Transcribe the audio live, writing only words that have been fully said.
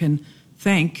can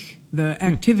thank the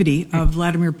activity of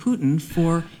Vladimir Putin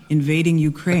for invading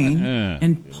Ukraine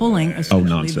and pulling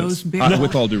essentially those big...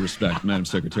 With all due respect, Madam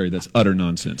Secretary, that's utter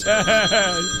nonsense.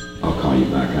 I'll call you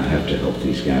back. I have to help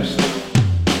these guys.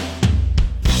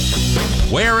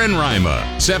 Ware and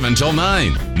Rima, 7 till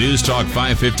 9. News Talk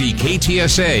 550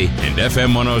 KTSA and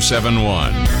FM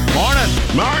 1071.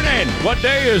 Morning. What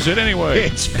day is it anyway?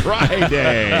 It's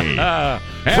Friday.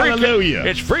 Hallelujah.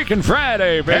 It's freaking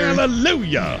Friday, baby.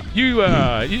 Hallelujah.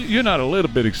 You're not a little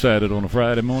bit excited on a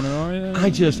Friday morning, are you?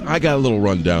 I got a little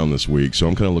run down this week, so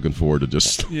I'm kind of looking forward to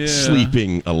just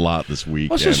sleeping a lot this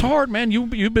week. Well, it's just hard, man.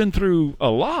 You've been through a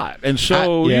lot, and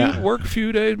so you work a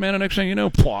few days, man. The next thing you know,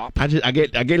 plop. I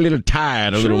get a little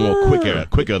tired, a little more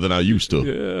quicker than I used to.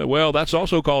 Yeah, well, that's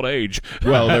also called age.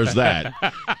 Well, there's that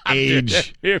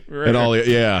age and all.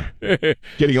 Yeah,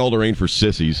 getting older ain't for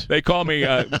sissies. They call me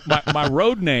my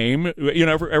road name. You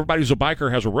know, everybody who's a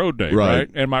biker has a road name, right?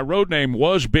 And my road name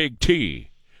was Big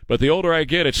T, but the older I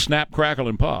get, it's Snap, Crackle,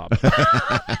 and Pop.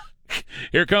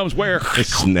 Here comes Ware.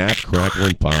 Snap, Crackle,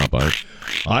 and Pop.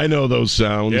 I know those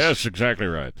sounds. Yes, exactly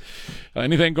right.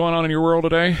 Anything going on in your world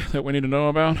today that we need to know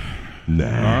about? Nah.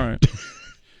 All right.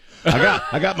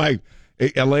 I got my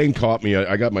Elaine caught me.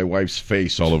 I got my wife's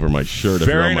face all over my shirt.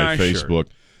 Very on my nice Facebook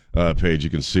page. You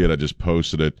can see it. I just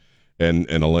posted it. And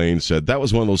Elaine said, that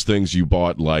was one of those things you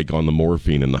bought like on the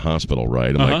morphine in the hospital,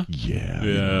 right? I'm like,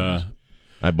 yeah.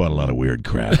 I bought a lot of weird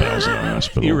crap when I was in the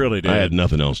hospital. You really did. I had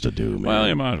nothing else to do, man. Well,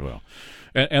 you might as well.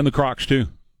 And the Crocs, too.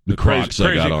 The Crocs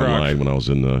crazy I got Crocs. online when I was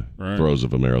in the throes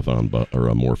of a marathon or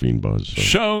a morphine buzz.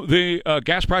 So the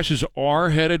gas prices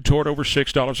are headed toward over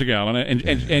 $6 a gallon.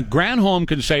 And Granholm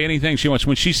can say anything she wants.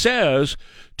 When she says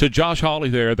to Josh Hawley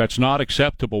there, that's not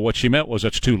acceptable, what she meant was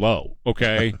that's too low,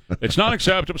 okay? It's not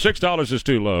acceptable. $6 is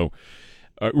too low.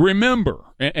 Remember,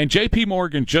 and J.P.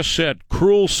 Morgan just said,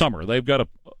 cruel summer. They've got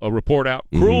a report out.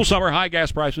 Cruel summer, high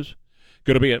gas prices.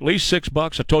 Going to be at least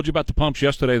 $6. I told you about the pumps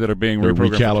yesterday that are being They're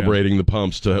reprogrammed. recalibrating the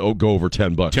pumps to go over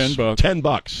 $10.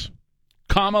 $10.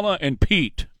 Kamala and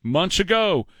Pete, months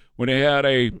ago, when they had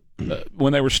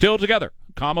when they were still together,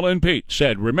 Kamala and Pete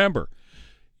said, remember,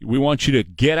 we want you to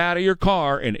get out of your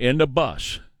car and in the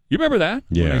bus. You remember that?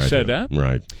 Yeah, when they said do. that?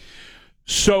 Right.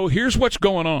 So here's what's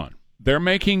going on. They're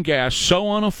making gas so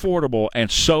unaffordable and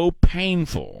so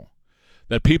painful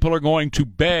that people are going to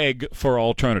beg for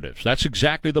alternatives. That's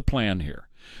exactly the plan here.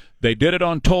 They did it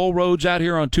on toll roads out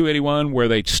here on 281 where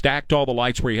they stacked all the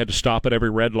lights where you had to stop at every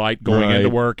red light going into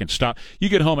work and stop. You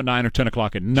get home at 9 or 10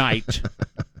 o'clock at night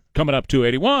coming up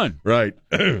 281. Right.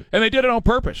 And they did it on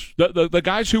purpose. The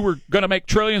guys who were going to make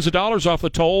trillions of dollars off the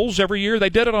tolls every year, they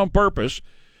did it on purpose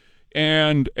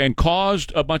and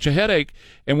caused a bunch of headache.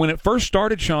 And when it first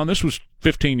started, Sean, this was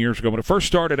 15 years ago, when it first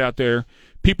started out there,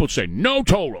 people would say, no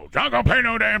toll roads. I'm going to pay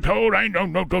no damn toll. I ain't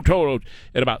no toll roads.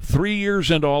 And about 3 years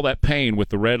into all that pain with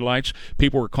the red lights,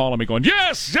 people were calling me going,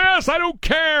 yes, I don't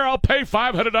care. I'll pay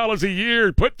 $500 a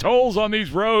year. Put tolls on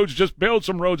these roads. Just build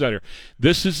some roads out here.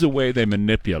 This is the way they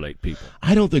manipulate people.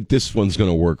 I don't think this one's going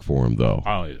to work for them, though.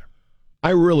 I don't either.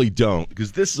 I really don't,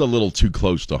 because this is a little too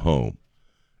close to home.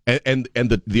 And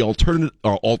the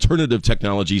alternative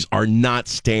technologies are not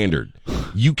standard.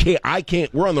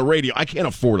 We're on the radio. I can't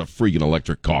afford a freaking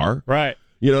electric car. Right.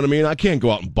 You know what I mean? I can't go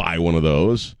out and buy one of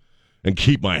those and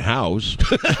keep my house.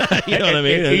 You know what I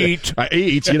mean? I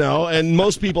eat, and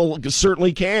most people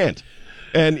certainly can't.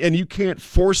 And you can't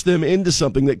force them into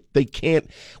something that they can't.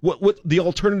 What the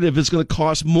alternative is going to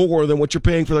cost more than what you're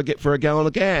paying for a gallon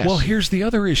of gas. Well, here's the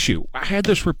other issue. I had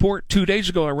this report 2 days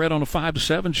ago I read on a 5 to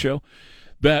 7 show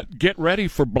that get ready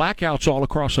for blackouts all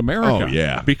across America. Oh,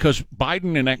 yeah. Because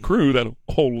Biden and that crew, that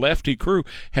whole lefty crew,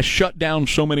 has shut down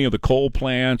so many of the coal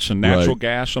plants and natural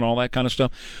gas and all that kind of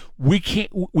stuff. We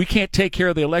can't take care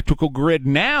of the electrical grid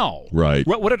now. Right.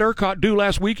 What did ERCOT do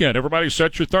last weekend? Everybody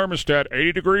set your thermostat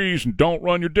 80 degrees and don't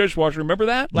run your dishwasher. Remember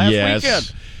that? Last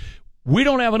weekend. We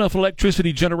don't have enough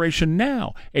electricity generation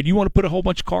now. And you want to put a whole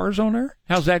bunch of cars on there?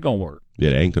 How's that going to work?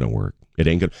 It ain't going to work. It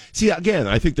ain't going to. See, again,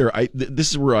 I think this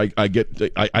is where I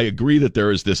agree that there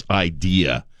is this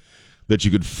idea that you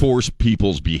could force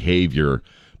people's behavior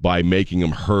by making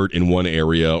them hurt in one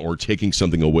area or taking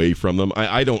something away from them.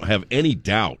 I don't have any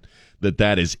doubt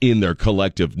that is in their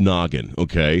collective noggin,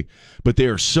 okay? But they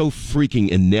are so freaking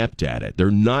inept at it.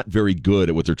 They're not very good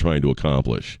at what they're trying to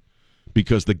accomplish.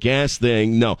 Because the gas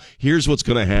thing, no, here's what's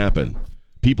going to happen.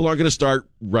 People aren't going to start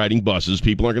riding buses.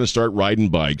 People aren't going to start riding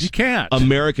bikes. You can't.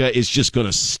 America is just going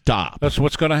to stop. That's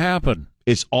what's going to happen.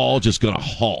 it's all just going to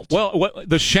halt. Well,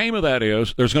 the shame of that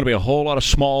is there's going to be a whole lot of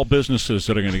small businesses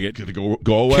that are going to get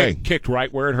go away, kicked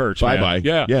right where it hurts. Bye.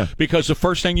 Yeah. Because the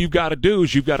first thing you've got to do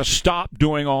is you've got to stop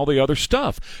doing all the other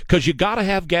stuff because you got to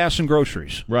have gas and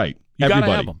groceries. Right. You got to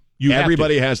have them.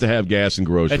 Everybody has to have gas and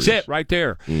groceries. That's it, right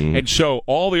there. Mm-hmm. And so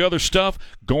all the other stuff,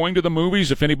 going to the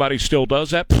movies, if anybody still does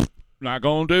that. Not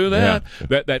going to do that.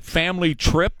 Yeah. That family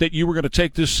trip that you were going to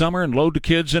take this summer and load the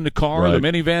kids in the car or the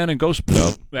minivan and go.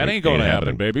 That ain't going to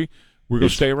happen, baby. We're going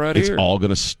to stay right here. It's all going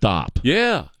to stop.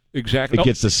 Yeah, exactly. It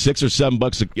gets to $6 or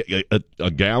 $7 a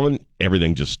gallon.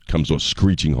 Everything just comes to a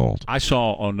screeching halt. I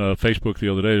saw on Facebook the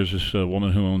other day. There's this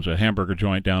woman who owns a hamburger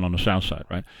joint down on the south side,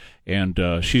 right?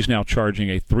 And she's now charging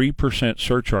a 3%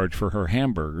 surcharge for her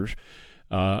hamburgers.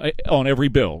 On every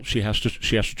bill, she has to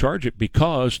charge it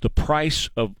because the price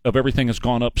of everything has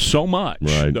gone up so much.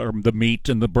 Right. The meat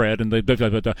and the bread and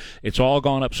it's all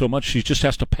gone up so much. She just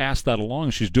has to pass that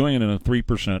along. She's doing it in a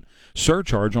 3%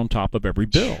 surcharge on top of every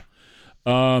bill.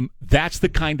 That's the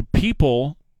kind of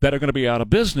people that are going to be out of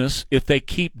business if they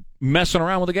keep messing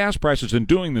around with the gas prices and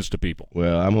doing this to people.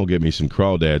 Well, I'm going to get me some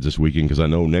crawdads this weekend because I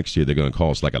know next year they're going to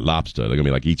cost like a lobster. They're going to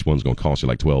be like each one's going to cost you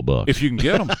like $12. If you can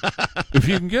get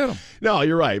them. No,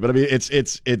 you're right. But I mean,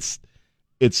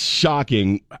 it's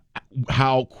shocking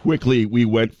how quickly we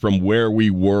went from where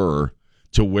we were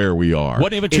to where we are.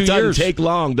 Wasn't even 2 years. It doesn't take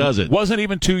long, does it? Wasn't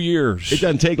even 2 years. It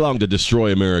doesn't take long to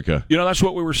destroy America. You know, that's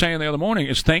what we were saying the other morning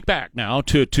is think back now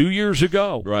to 2 years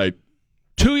ago. Right.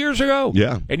 2 years ago.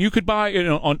 Yeah. And you could buy,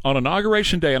 on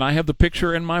Inauguration Day, and I have the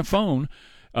picture in my phone,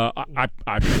 I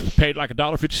paid like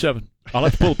 $1.57. I'll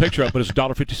have to pull the picture up, but it's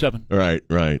 $1.57.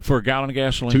 Right. For a gallon of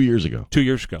gasoline. 2 years ago. 2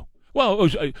 years ago. Well, it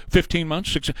was 15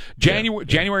 months.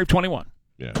 January of 21.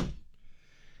 Yeah.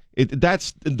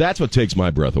 That's what takes my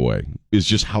breath away, is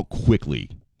just how quickly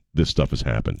this stuff has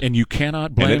happened. And you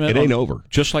cannot blame it. It ain't over.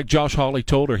 Just like Josh Hawley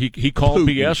told her, he called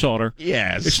Putin. BS on her.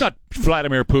 Yes. It's not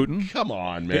Vladimir Putin. Come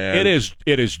on, man. It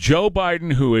is Joe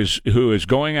Biden who is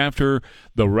going after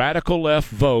the radical left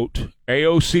vote.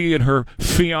 AOC and her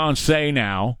fiance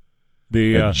now.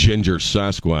 The ginger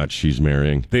Sasquatch she's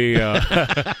marrying. The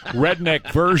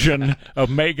redneck version of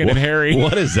Meghan and Harry.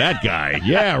 What is that guy?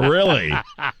 Yeah, really.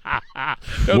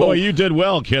 Boy, you did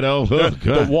well, kiddo.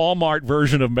 The Walmart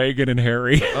version of Meghan and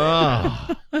Harry.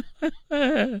 Oh.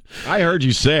 I heard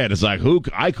you say it. It's like who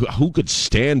could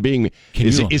stand being?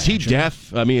 Is he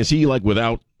deaf? I mean, is he like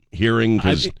without hearing?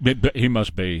 He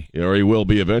must be, or he will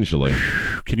be eventually.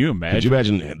 Can you imagine? Could you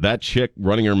imagine that chick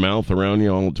running her mouth around you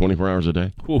all 24 hours a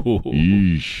day? Well,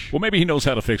 maybe he knows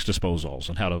how to fix disposals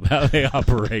and how they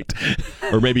operate.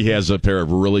 Or maybe he has a pair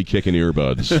of really kicking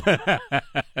earbuds.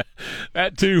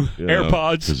 That too.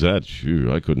 AirPods. Because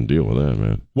I couldn't deal with that,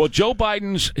 man. Well, Joe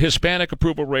Biden's Hispanic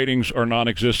approval ratings are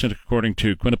non-existent, according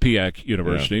to Quinnipiac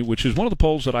University, which is one of the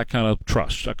polls that I kind of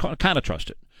trust. I kind of trust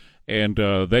it. And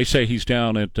they say he's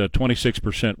down at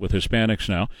 26% with Hispanics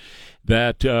now.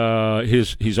 That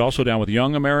he's also down with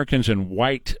young Americans and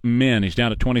white men. He's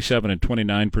down at 27 and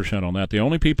 29% on that. The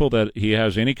only people that he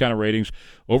has any kind of ratings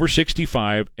over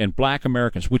 65 and black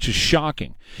Americans, which is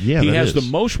shocking. Yeah, he has the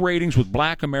most ratings with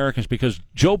black Americans because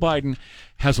Joe Biden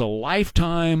has a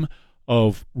lifetime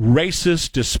of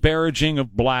racist disparaging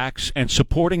of blacks and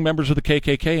supporting members of the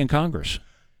KKK in Congress.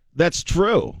 That's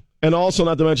true. And also,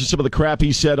 not to mention some of the crap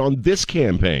he said on this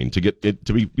campaign to get it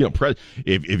to be,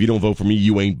 if you don't vote for me,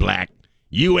 you ain't black.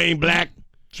 You ain't black.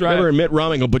 That's right. Remember, Mitt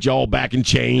Romney will put you all back in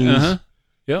chains. Uh-huh.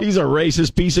 Yep. He's a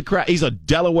racist piece of crap. He's a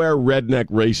Delaware redneck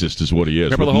racist is what he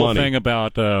is. Remember with the whole money. thing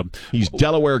about... he's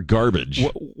Delaware garbage.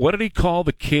 What did he call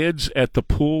the kids at the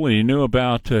pool? And he knew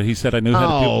about... he said, I knew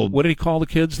how to do... What did he call the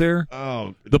kids there?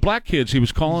 Oh. The black kids. He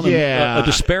was calling them a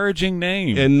disparaging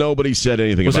name. And nobody said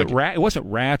anything about it. It wasn't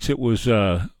rats. It was...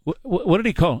 what did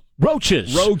he call them?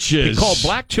 Roaches. Roaches. He called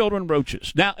black children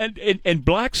roaches. Now, and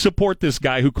blacks support this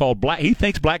guy who called black... He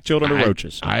thinks black children are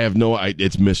roaches. I have no...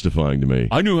 it's mystifying to me.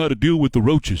 I knew how to deal with the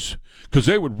roaches because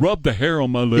they would rub the hair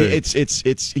on my leg.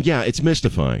 It's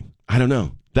mystifying. I don't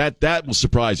know. That was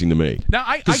surprising to me. Now,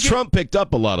 because Trump picked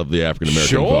up a lot of the African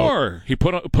American vote. Sure, he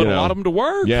put a lot of them to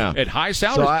work. Yeah. At high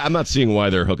salaries. So I'm not seeing why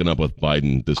they're hooking up with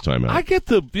Biden this time out. I get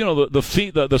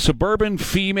the suburban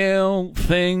female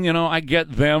thing. I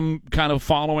get them kind of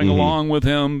following along with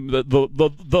him.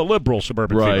 The liberal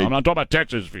suburban female. I'm not talking about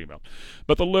Texas female,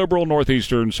 but the liberal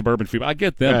northeastern suburban female. I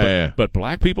get them. But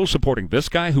black people supporting this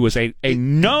guy who is a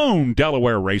known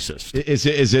Delaware racist. Is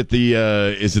it the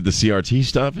CRT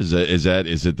stuff?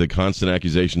 Is it the constant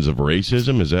accusations of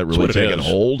racism? Is that really taking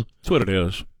hold? That's what it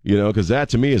is. Because that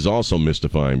to me is also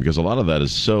mystifying because a lot of that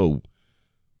is so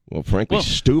Well, frankly,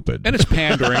 stupid. And it's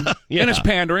pandering. Yeah. And it's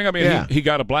pandering. I mean, Yeah. he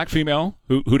got a black female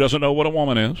who doesn't know what a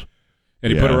woman is,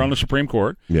 and he put her on the Supreme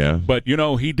Court. Yeah. But,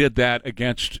 he did that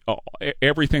against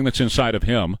everything that's inside of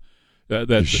him.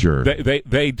 Sure.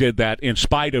 They did that in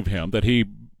spite of him, that he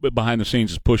behind the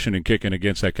scenes is pushing and kicking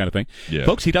against that kind of thing. Yeah.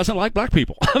 Folks, he doesn't like black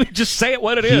people. I mean, just say it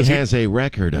what it is. He has a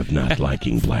record of not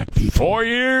liking black people. 4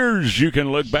 years you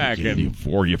can look back and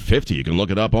 50. You can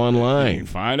look it up online.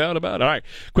 find out about it. All right,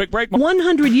 quick break.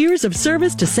 100 years of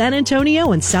service to San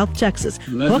Antonio and South Texas.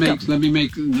 Let no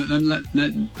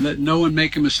one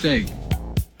make a mistake.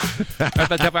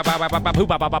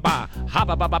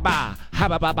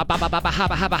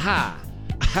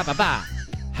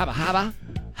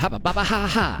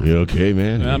 You okay,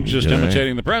 man? I'm just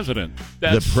imitating the president.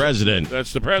 The president.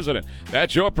 That's the president.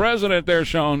 That's your president there,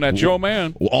 Sean. That's your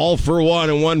man. All for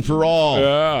one and one for all.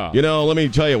 Yeah. Let me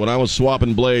tell you, when I was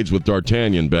swapping blades with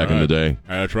D'Artagnan back in the day.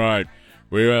 That's right.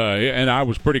 And I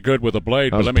was pretty good with a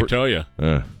blade, but let me tell you. We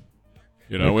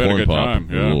had a good time.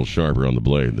 A little sharper on the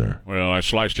blade there. Well, I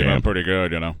sliced him in pretty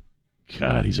good,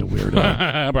 God, he's a weirdo.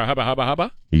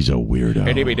 He's a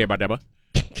weirdo.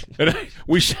 And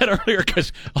we said earlier,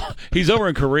 because he's over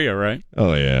in Korea, right?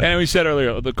 Oh, yeah. And we said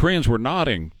earlier, the Koreans were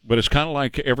nodding, but it's kind of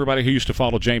like everybody who used to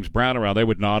follow James Brown around, they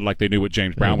would nod like they knew what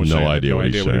James Brown was saying. No idea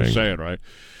what he was saying, right?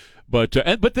 But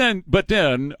then,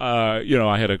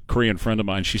 I had a Korean friend of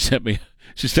mine. She sent me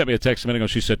a text a minute ago.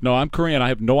 She said, "No, I'm Korean. I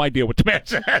have no idea what the man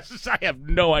says. I have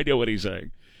no idea what he's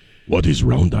saying." What is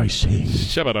round eye saying?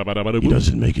 He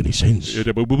doesn't make any sense.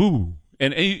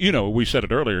 And we said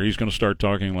it earlier. He's going to start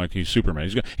talking like he's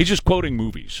Superman. He's just quoting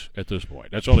movies at this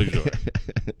point. That's all he's doing.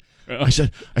 I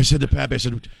said to Pappy, I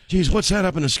said, "Geez, what's that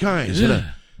up in the sky? Is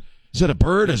it a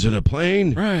bird? Is it a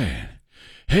plane?" Right.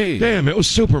 Hey. Damn, it was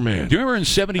Superman. Do you remember in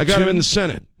 72? I got him in the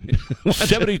Senate.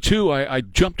 72, I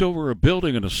jumped over a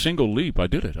building in a single leap. I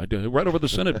did it right over the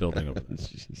Senate building over there.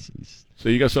 So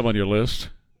you got some on your list?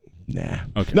 Nah.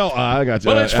 Okay. No, I got.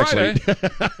 Well, it's Friday.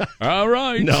 All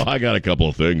right. No, I got a couple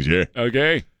of things here.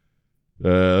 Okay.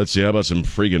 Let's see. How about some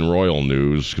friggin' royal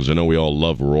news? Because I know we all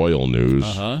love royal news.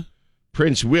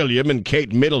 Prince William and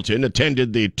Kate Middleton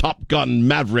attended the Top Gun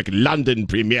Maverick London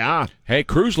premiere. Hey,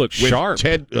 Cruise looks sharp.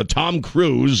 Tom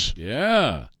Cruise.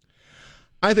 Yeah.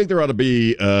 I think there ought to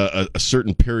be a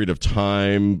certain period of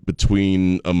time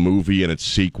between a movie and its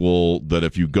sequel that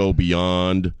if you go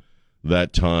beyond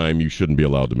that time, you shouldn't be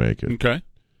allowed to make it. Okay.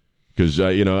 Because,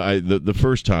 the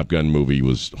first Top Gun movie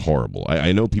was horrible.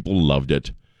 I know people loved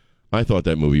it. I thought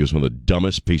that movie was one of the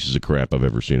dumbest pieces of crap I've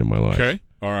ever seen in my life. Okay.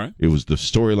 All right. The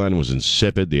storyline was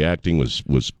insipid. The acting was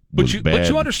bad. But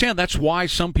you understand that's why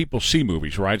some people see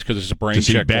movies, right? It's because it's a brain check.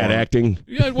 To see bad acting?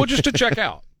 Yeah, well, just to check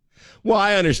out. Well,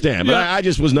 I understand, but I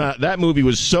just was not. That movie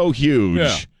was so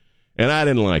huge, and I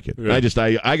didn't like it. Yeah.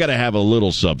 I got to have a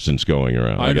little substance going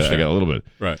around. I got a little bit,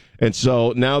 right? And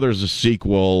so now there's a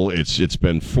sequel. It's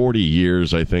been 40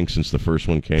 years, I think, since the first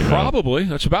one came out. Probably.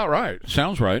 That's about right.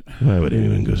 Sounds right. Why would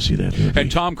anyone go see that movie?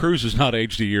 And Tom Cruise has not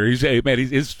aged a year. He's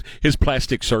his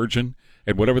plastic surgeon.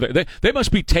 And whatever they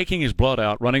must be taking his blood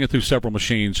out, running it through several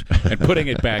machines, and putting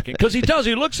it back in. Because he does.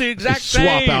 He looks the exact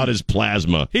same. Swap out his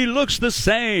plasma. He looks the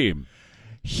same.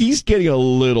 He's getting a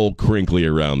little crinkly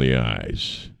around the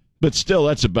eyes. But still,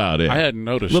 that's about it. I hadn't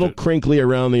noticed. A little crinkly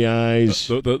around the eyes.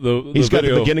 He's got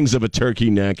the beginnings of a turkey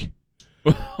neck.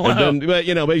 But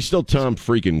he's still Tom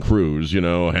freaking Cruise,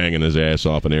 hanging his ass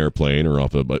off an airplane or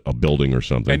off a building or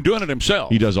something. And doing it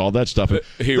himself. He does all that stuff.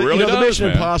 He really does, the Mission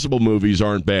man. Impossible movies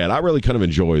aren't bad. I really kind of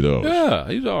enjoy those. Yeah,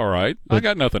 he's all right. I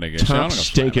got nothing against him. Top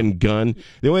Stinking Gun.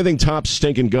 The only thing Top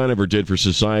Stinking Gun ever did for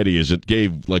society is it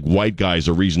gave white guys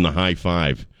a reason to high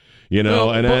five.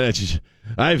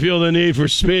 I feel the need for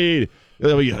speed.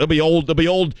 There'll be old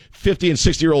 50 and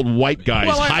 60-year-old white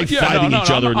guys high-fiving each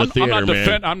other in the theater,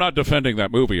 man. I'm not defending that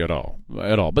movie at all.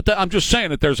 But I'm just saying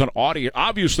that there's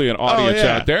obviously an audience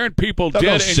out there, and people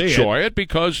did enjoy it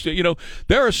because,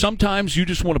 there are sometimes you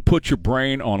just want to put your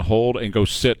brain on hold and go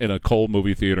sit in a cold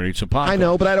movie theater and eat some popcorn. I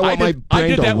know, but I don't want my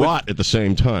brain to rot at the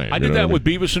same time. I did that with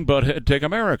Beavis and Butthead Take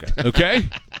America, okay?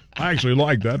 I actually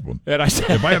like that one. And I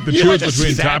said, if I have to choose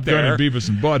between Top Gun and Beavis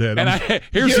and Butthead, I did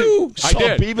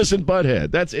Beavis and Butthead.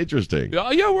 That's interesting.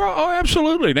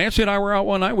 Absolutely. Nancy and I were out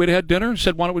one night. We'd had dinner and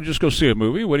said, "Why don't we just go see a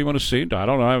movie? What do you want to see?" I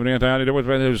don't know. I have anything to do with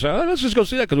it. Let's just go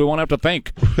see that because we won't have to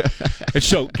think. And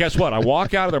so, guess what? I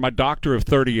walk out of there. My doctor of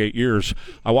 38 years.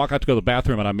 I walk out to go to the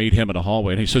bathroom and I meet him in the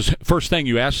hallway. And he says, "First thing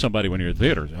you ask somebody when you're in the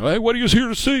theater, hey, what are you here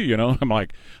to see?" I'm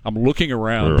like, I'm looking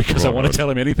around because I want to tell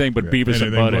him anything but Beavis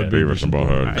and Butthead. Beavis and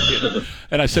Butthead.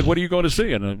 And I said, what are you going to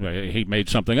see? And he made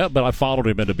something up, but I followed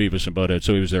him into Beavis and Butthead,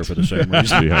 so he was there for the same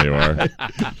reason. See how you are.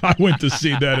 I went to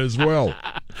see that as well.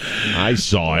 I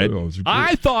saw it.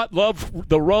 I thought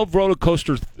the Love roller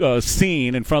coaster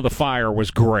scene in front of the fire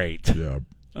was great. Yeah.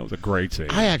 That was a great scene.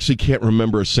 I actually can't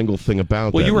remember a single thing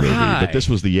about that you were movie. high. But this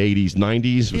was the 80s,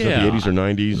 90s? Was that the 80s or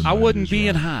 90s? I wasn't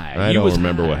being high. I don't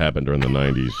remember what happened during the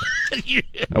 90s.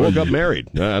 I woke up married.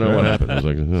 I don't know what happened. I was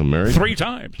like, married? 3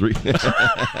 times. 3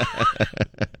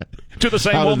 To the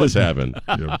same How woman. did this happen?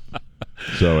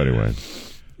 So anyway.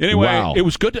 Wow. It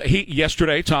was good.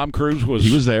 Yesterday, Tom Cruise was...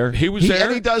 He was there. He was there.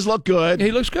 And he does look good.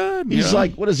 He looks good. He's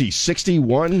like, what is he,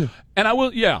 61? And I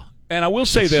will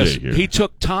say this. see here. He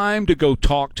took time to go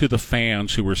talk to the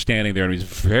fans who were standing there, and he's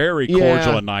very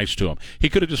cordial and nice to them. He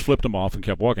could have just flipped them off and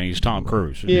kept walking. He's Tom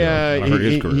Cruise. Yeah, I heard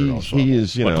his career also. he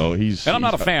is, he's... And I'm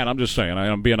not a fan. I'm just saying.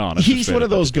 I'm being honest. He's one of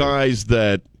those guys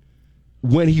that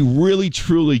when he really,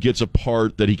 truly gets a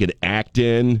part that he can act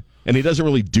in, and he doesn't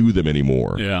really do them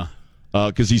anymore. Yeah.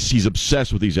 Because he's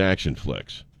obsessed with these action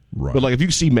flicks. Right. But like if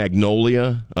you see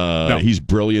Magnolia, he's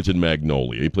brilliant in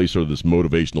Magnolia. He plays sort of this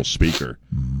motivational speaker,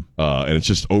 and it's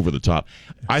just over the top.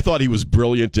 I thought he was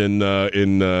brilliant in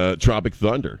Tropic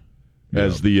Thunder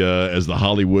as the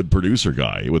Hollywood producer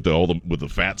guy with the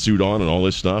fat suit on and all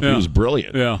this stuff. Yeah. He was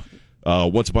brilliant. Yeah.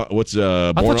 Born thought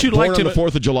you on liked the him.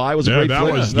 4th of July was a great that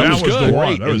film. was That was good. the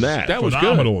one. Great in that. That was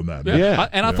phenomenal good. in that. Yeah.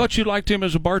 I thought you liked him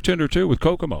as a bartender, too, with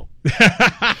Kokomo.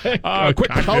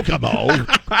 Quick Kokomo.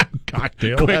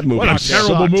 Cocktail. That movie What a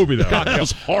terrible sucked. movie that That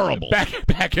was horrible.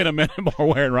 Back in a minute,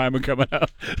 more Ware Ryman coming up.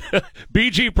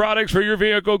 BG products for your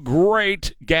vehicle,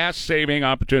 great gas-saving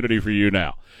opportunity for you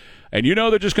now. And you know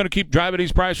they're just going to keep driving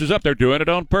these prices up. They're doing it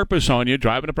on purpose on you,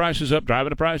 driving the prices up, driving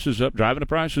the prices up, driving the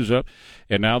prices up.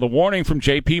 And now the warning from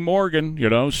J.P. Morgan,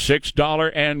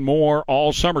 $6 and more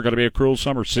all summer. Going to be a cruel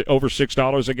summer, over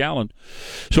 $6 a gallon.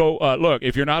 So, look,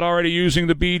 if you're not already using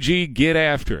the BG, get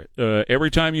after it. Every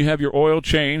time you have your oil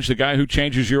changed, the guy who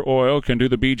changes your oil can do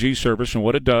the BG service. And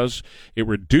what it does, it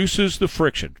reduces the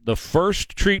friction. The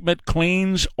first treatment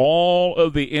cleans all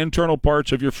of the internal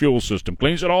parts of your fuel system,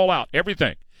 cleans it all out,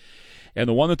 everything. And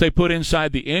the one that they put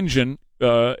inside the engine,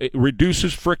 it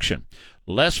reduces friction.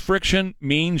 Less friction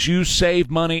means you save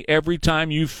money every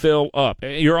time you fill up.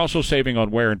 You're also saving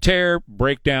on wear and tear,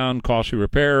 breakdown, costly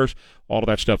repairs, all of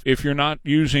that stuff. If you're not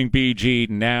using BG,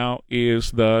 now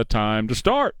is the time to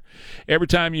start. Every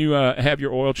time you have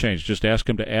your oil changed, just ask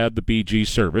them to add the BG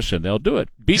service, and they'll do it.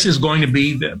 This is going to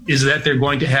be that they're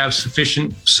going to have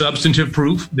sufficient substantive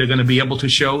proof. They're going to be able to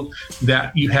show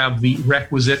that you have the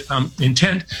requisite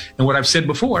intent. And what I've said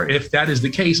before, if that is the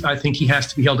case, I think he has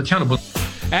to be held accountable.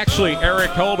 Actually, Eric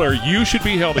Holder, you should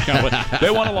be held accountable.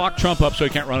 They want to lock Trump up so he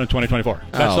can't run in 2024.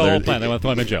 That's the whole plan. They want to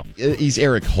throw him in jail. He's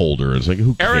Eric Holder. It's like,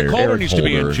 who cares? Eric Holder needs to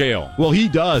be in jail. Well, he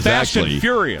does, Fast actually. and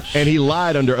Furious. And he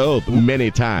lied under oath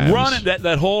many times. Running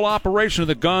that whole operation of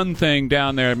the gun thing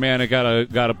down there, man, it got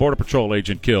a Border Patrol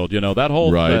agent killed. That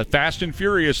whole Fast and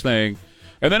Furious thing.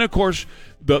 And then, of course,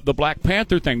 the Black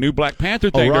Panther thing, new Black Panther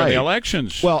thing during the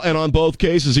elections. Well, and on both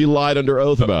cases, he lied under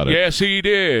oath about it. Yes, he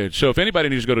did. So if anybody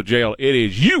needs to go to jail, it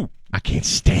is you. I can't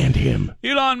stand him.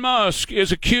 Elon Musk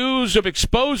is accused of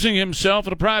exposing himself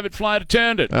as a private flight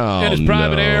attendant in his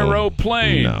private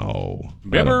aeroplane. No.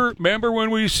 Remember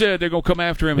when we said they're going to come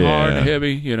after him hard and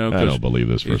heavy? I don't believe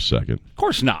this for a second. Of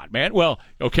course not, man. Well,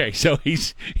 okay, so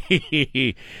he's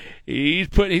saying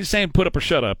put up or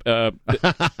shut up.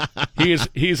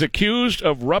 He's accused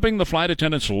of rubbing the flight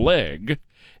attendant's leg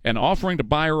and offering to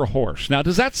buy her a horse. Now,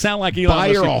 does that sound like Elon Musk?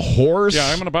 Buy her a horse? Yeah,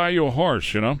 I'm going to buy you a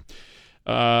horse,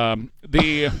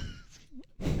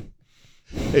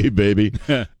 Hey, baby,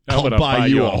 I'll buy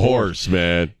you a horse,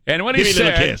 man. And when he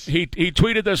said, he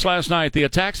tweeted this last night, the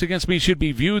attacks against me should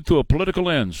be viewed through a political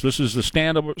lens. This is the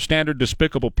standard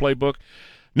despicable playbook.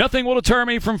 Nothing will deter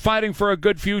me from fighting for a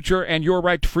good future and your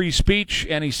right to free speech.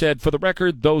 And he said, for the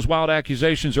record, those wild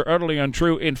accusations are utterly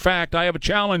untrue. In fact, I have a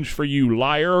challenge for you,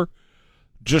 liar.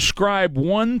 Describe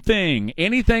one thing,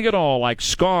 anything at all, like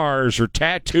scars or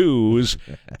tattoos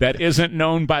that isn't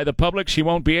known by the public. She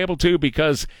won't be able to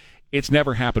because it's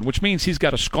never happened, which means he's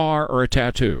got a scar or a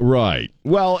tattoo. Right.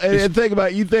 Well, and think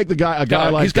about it. You think a guy like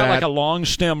that. He's got like a long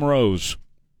stem rose.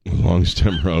 Long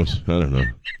stem rose. I don't know.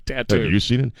 Tattoo. Have you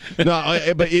seen it?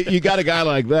 No, but you got a guy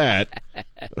like that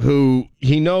who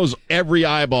he knows every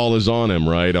eyeball is on him,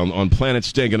 right? On planet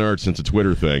Stinking Earth, since a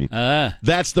Twitter thing.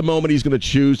 That's the moment he's going to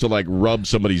choose to like rub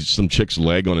some chick's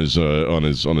leg on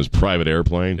his private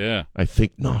airplane. Yeah, I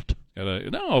think not.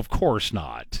 No, of course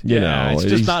not. It's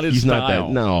just not his style. Not that,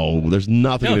 no, there's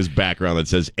nothing in his background that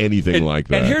says anything like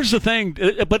that. And here's the thing,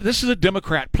 but this is a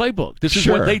Democrat playbook. This is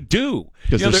what they do.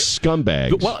 Because they're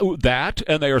scumbags. Well, that,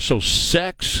 and they are so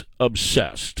sex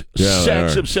obsessed. Yeah,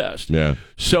 Sex obsessed. Yeah.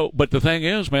 So, but the thing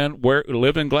is, man, where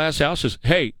live in glass houses.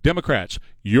 Hey, Democrats,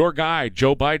 your guy,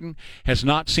 Joe Biden, has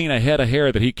not seen a head of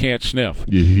hair that he can't sniff.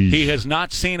 He has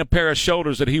not seen a pair of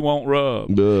shoulders that he won't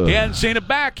rub. He hasn't seen a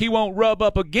back he won't rub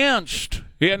up against.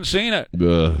 He hadn't seen it.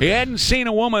 He hadn't seen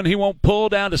a woman he won't pull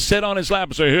down to sit on his lap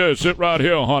and say, "Here, sit right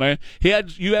here, honey." He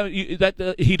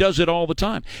does it all the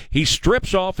time. He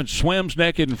strips off and swims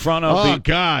naked in front of Oh,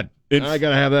 God. I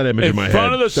got to have that image in my head. In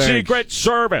front of the Thanks. Secret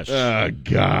Service. Oh,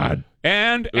 God.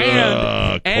 And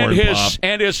corn pop.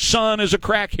 his son is a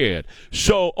crackhead.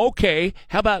 So, okay,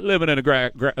 how about living in a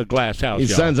glass house? His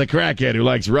y'all? son's a crackhead who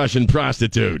likes Russian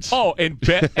prostitutes. Oh,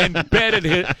 embedded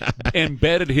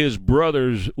his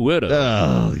brother's widow.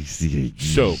 Oh,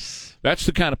 So that's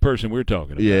the kind of person we're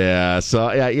talking about. yeah. So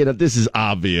this is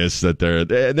obvious that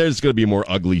there's going to be more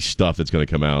ugly stuff that's going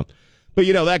to come out. But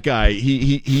that guy,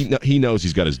 he knows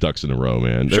he's got his ducks in a row,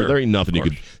 man. There ain't nothing you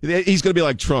could. He's going to be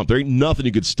like Trump. There ain't nothing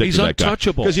you could stick to that guy. He's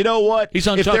untouchable. Because you know what? He's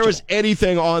untouchable. If there was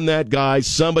anything on that guy,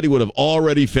 somebody would have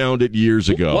already found it years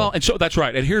ago. Well, and so that's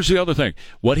right. And here's the other thing.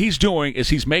 What he's doing is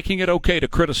he's making it okay to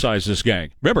criticize this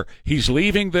gang. Remember, he's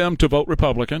leaving them to vote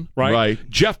Republican, right? Right.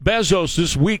 Jeff Bezos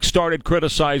this week started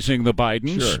criticizing the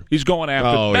Bidens. Sure. He's going after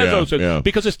Oh, Bezos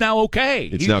because it's now okay.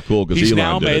 It's now cool because he's Elon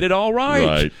now did made it. it all right.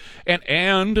 Right.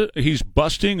 And he's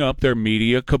busting up their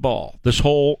media cabal. This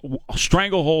whole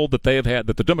stranglehold that they have had,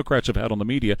 that the Democrats have had on the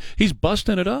media, he's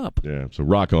busting it up. Yeah, so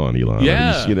rock on, Elon.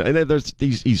 Yeah. And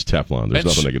he's Teflon. There's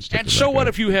nothing they can stick and to so that what guy.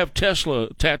 if you have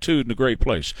Tesla tattooed in a great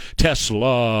place? Tesla.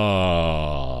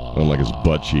 On like his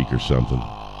butt cheek or something.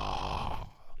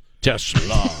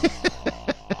 Tesla.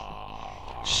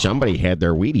 Somebody had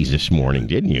their Wheaties this morning,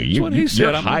 didn't you?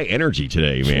 You're high energy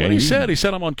today, man. What he said. He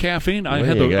said I'm on caffeine. I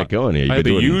had got going here? I had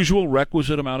the usual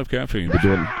requisite amount of caffeine.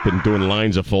 Been doing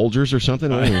lines of Folgers or something?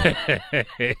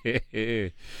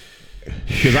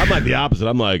 Because I'm like the opposite.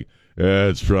 I'm like,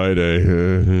 it's Friday.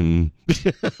 You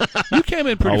came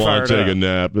in pretty I want fired to take up. a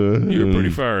nap. You were pretty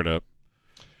fired up.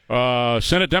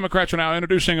 Senate Democrats are now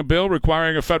introducing a bill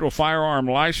requiring a federal firearm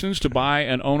license to buy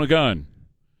and own a gun.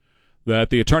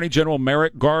 That the Attorney General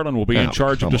Merrick Garland will be in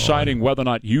charge of deciding whether or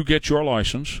not you get your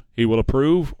license. He will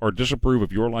approve or disapprove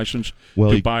of your license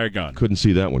to buy a gun. Couldn't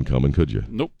see that one coming, could you?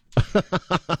 Nope.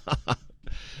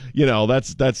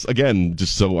 That's again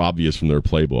just so obvious from their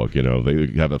playbook.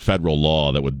 They have a federal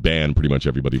law that would ban pretty much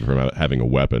everybody from having a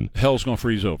weapon. Hell's gonna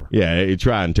freeze over. Yeah, you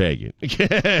try and take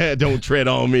it. Don't tread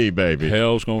on me, baby.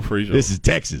 Hell's gonna freeze over. This is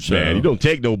Texas, man. You don't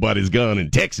take nobody's gun in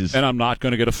Texas. And I'm not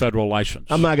going to get a federal license.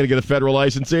 I'm not going to get a federal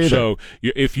license either. So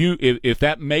if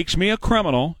that makes me a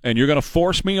criminal and you're going to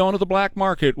force me onto the black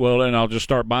market, well, then I'll just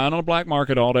start buying on the black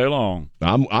market all day long.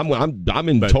 I'm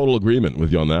in total agreement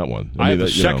with you on that one. I have the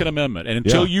Second Amendment, and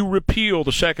until you repeal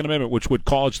the Second Amendment, which would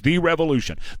cause the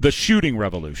revolution, the shooting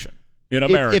revolution in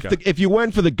America. If you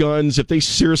went for the guns, if they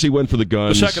seriously went for the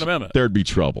guns, the Second Amendment, there'd be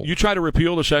trouble. You try to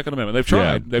repeal the Second Amendment. They've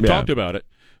tried. They've talked about it.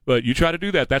 But you try to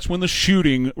do that. That's when the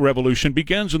shooting revolution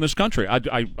begins in this country. I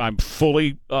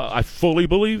fully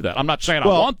believe that. I'm not saying I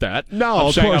want that. No, I'm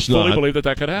of saying course I fully not. believe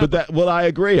that could happen. But I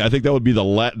agree. I think that would be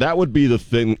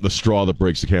the straw that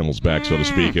breaks the camel's back, so to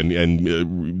speak. And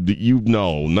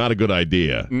not a good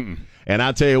idea. Mm-mm. And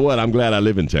I'll tell you what, I'm glad I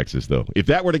live in Texas, though. If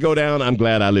that were to go down, I'm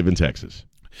glad I live in Texas.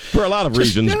 For a lot of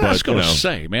reasons, but I was going to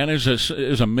say, man, there's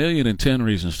 1,010,000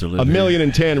 reasons to live.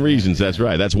 1,010,000 reasons. That's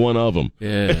right. That's one of them.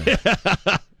 Yeah.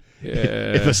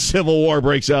 If a civil war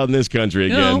breaks out in this country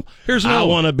again, I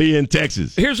want to be in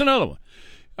Texas. Here's another one.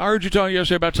 I heard you talking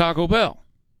yesterday about Taco Bell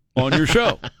on your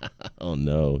show. Oh,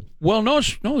 no. Well, no,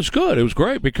 it's good. It was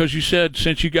great because you said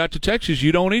since you got to Texas,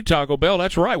 you don't eat Taco Bell.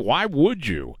 That's right. Why would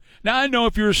you? Now, I know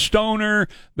if you're a stoner,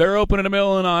 they're open in the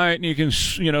middle of the night, and you can,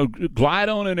 glide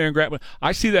on in there and grab it.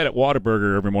 I see that at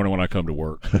Whataburger every morning when I come to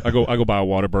work. I go buy a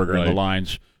Whataburger, and the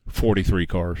line's 43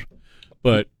 cars.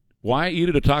 But why eat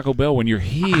at a Taco Bell when you're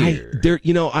here?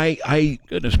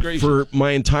 Goodness gracious. For my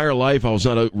entire life, I was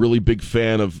not a really big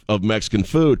fan of Mexican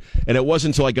food. And it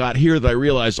wasn't until I got here that I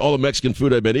realized all the Mexican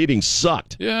food I'd been eating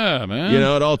sucked. Yeah, man.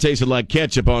 It all tasted like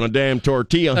ketchup on a damn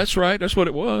tortilla. That's right. That's what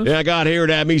it was. And I got here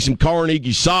to have me some carne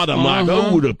asada. I'm like,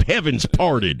 oh, the heavens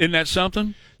parted. Isn't that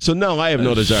something? So, no, I have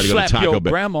no desire to go to Taco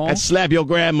Bell. Grandma. That's slap your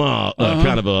grandma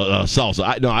kind of a salsa.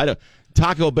 I don't.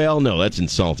 Taco Bell, no, that's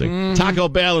insulting. Mm-hmm. Taco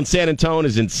Bell in San Antonio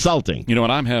is insulting. You know what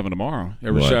I'm having tomorrow?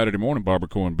 Every Saturday morning,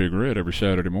 barbacoa and Big Red. Every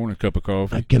Saturday morning, a cup of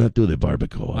coffee. I cannot do the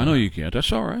barbacoa. I know you can't.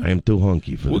 That's all right. I am too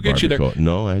hunky for the barbacoa. Get you there.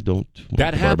 No, I don't.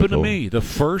 That happened to me. The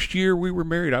first year we were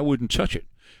married, I wouldn't touch it.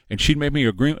 And she'd make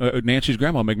me Nancy's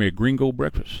grandma make me a green gold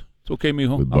breakfast. It's okay,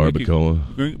 mijo. With I'll make you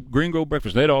barbacoa. Gringo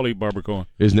breakfast. They'd all eat barbacoa.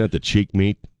 Isn't that the cheek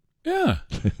meat? Yeah.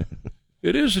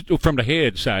 It is from the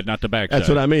head side, not the back That's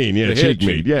side. what I mean. Yeah, The cheek head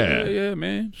meat. Yeah. Yeah,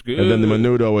 man. It's good. And then the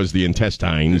menudo is the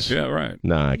intestines. Yeah, right.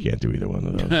 Nah, I can't do either one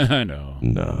of those. I know.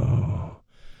 No.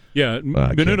 Yeah, I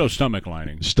menudo can't. stomach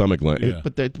lining. Stomach line. Yeah.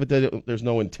 But there's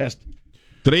no intestine.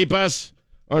 Tripas?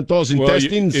 Aren't those Well,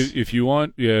 intestines? if you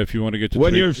want to get to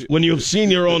when you've seen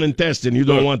your own intestine, you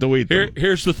don't want to eat them.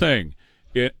 Here's the thing.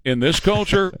 In this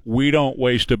culture, we don't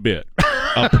waste a bit.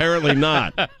 Apparently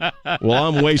not. Well,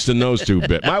 I'm wasting those two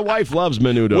bit. My wife loves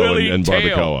menudo and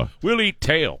barbacoa. We'll eat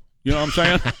tail. You know what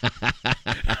I'm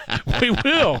saying? We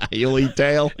will. You'll eat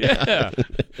tail? Yeah.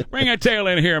 Bring that tail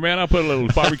in here, man. I'll put a little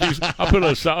barbecue. I'll put a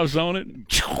little sauce on it.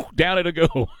 Down it'll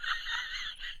go.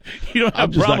 You don't have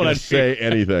I'm just not problem going to say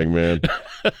anything, man.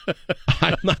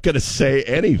 I'm not going to say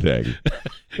anything.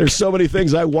 There's so many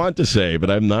things I want to say, but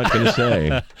I'm not going to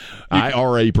say. I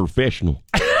are a professional.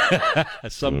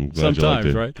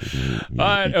 Sometimes, right? All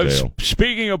right.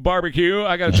 Speaking of barbecue,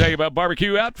 I got to tell you about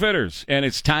Barbecue Outfitters, and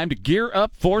it's time to gear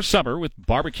up for summer with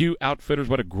Barbecue Outfitters.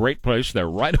 What a great place! They're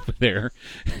right over there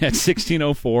at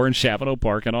 1604 in Chavano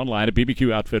Park, and online at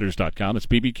bbqoutfitters.com. It's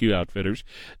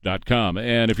bbqoutfitters.com.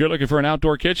 And if you're looking for an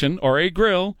outdoor kitchen or a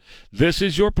grill, this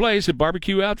is your place at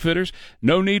Barbecue Outfitters.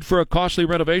 No need for a costly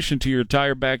renovation to your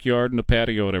entire backyard and the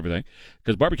patio and everything,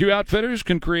 because Barbecue Outfitters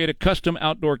can create a custom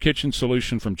outdoor kitchen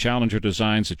solution from Challenger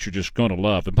designs that you're just going to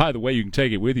love. And by the way, you can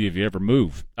take it with you if you ever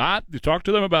move. Talk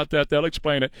to them about that. They'll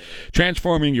explain it.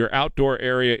 Transforming your outdoor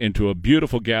area into a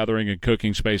beautiful gathering and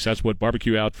cooking space. That's what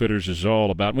Barbecue Outfitters is all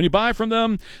about. When you buy from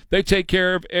them, they take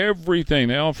care of everything.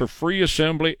 They offer free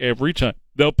assembly every time.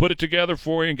 They'll put it together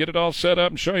for you and get it all set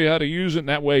up and show you how to use it. And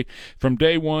that way, from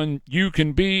day one, you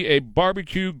can be a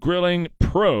barbecue grilling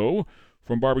pro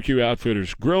from Barbecue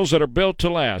Outfitters. Grills that are built to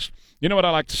last. You know what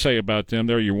I like to say about them?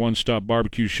 They're your one-stop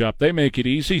barbecue shop. They make it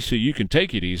easy so you can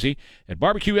take it easy at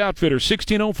Barbecue Outfitters,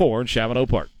 1604 in Chavano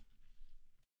Park.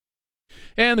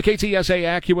 And the KTSA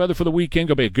AccuWeather for the weekend.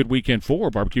 Going to be a good weekend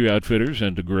for Barbecue Outfitters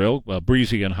and to grill.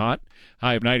 Breezy and hot.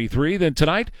 High of 93. Then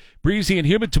tonight, breezy and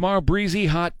humid. Tomorrow, breezy,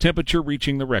 hot, temperature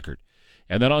reaching the record.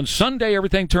 And then on Sunday,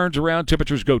 everything turns around.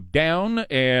 Temperatures go down,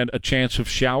 and a chance of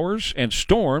showers and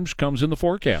storms comes in the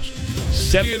forecast.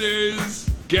 It is.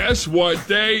 Guess what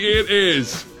day it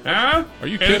is? Huh? Are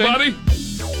you kidding? Anybody?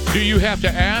 Do you have to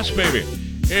ask, baby?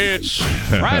 It's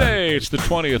Friday. It's the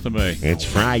 20th of May. It's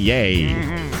Friday.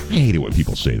 I hate it when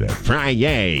people say that.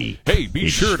 Friday. Hey, be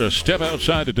sure to step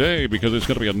outside today because it's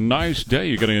going to be a nice day.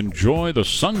 You're going to enjoy the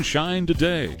sunshine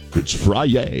today. It's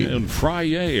Friday. And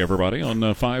Friday, everybody, on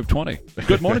 520.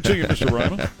 Good morning to you, Mr.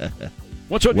 Ryman.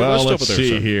 What's on your list over there, let's see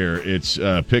sir? here. It's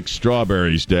Pick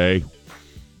Strawberries Day.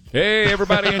 Hey,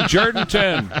 everybody in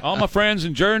Jourdanton. All my friends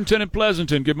in Jourdanton and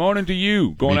Pleasanton, good morning to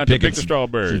you. Going out to pick the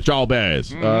strawberries.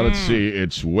 Strawberries. Let's see.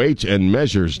 It's Weight and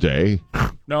Measures Day.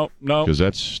 No. Because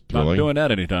that's not thrilling. doing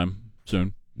that anytime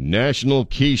soon. National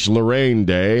Quiche Lorraine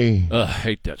Day. I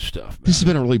hate that stuff, man. This has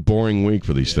been a really boring week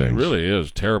for these things. It really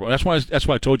is terrible. That's why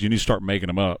I told you need to start making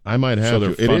them up. I might have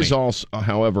to. It is also,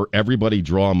 however, Everybody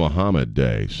Draw Muhammad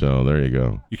Day. So there you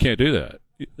go. You can't do that.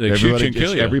 They shoot you and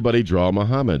kill you. Everybody Draw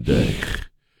Muhammad Day.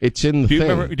 It's in the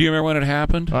thing. Do you remember when it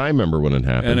happened? I remember when it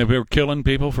happened. And they were killing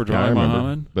people for drawing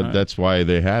Muhammad? But that's why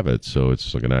they have it. So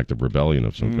it's like an act of rebellion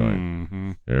of some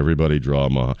kind. Everybody draw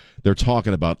Muhammad. They're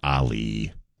talking about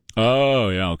Ali. Oh,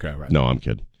 yeah, okay, right. No, I'm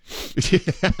kidding.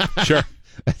 Sure.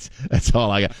 That's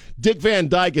all I got. Dick Van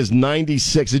Dyke is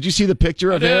 96. Did you see the picture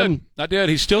of him? I did.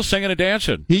 He's still singing and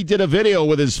dancing. He did a video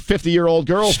with his 50-year-old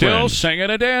girlfriend. Still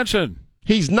singing and dancing.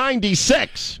 He's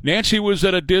 96. Nancy was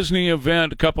at a Disney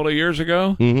event a couple of years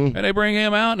ago, and they bring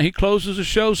him out, and he closes the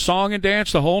show, song and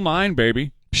dance, the whole nine,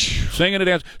 baby. Singing and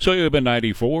dance. So he would have been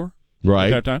 94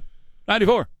 right. at that time.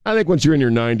 94. I think once you're in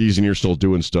your 90s and you're still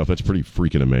doing stuff, that's pretty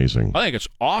freaking amazing. I think it's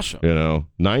awesome.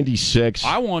 96.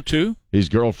 I want to. His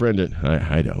girlfriend,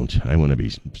 I don't. I want to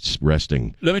be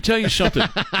resting. Let me tell you something.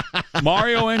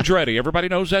 Mario Andretti, everybody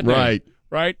knows that name. Right.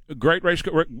 Right?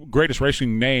 Greatest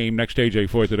racing name next to AJ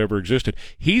Foyt that ever existed.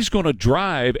 He's going to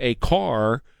drive a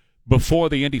car before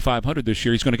the Indy 500 this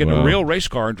year. He's going to get in a real race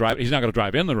car and drive it. He's not going to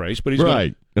drive in the race, but he's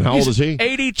right. And how old is he?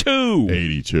 82.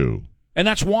 82. And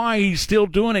that's why he's still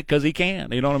doing it, because he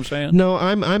can. You know what I'm saying? No,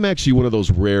 I'm actually one of those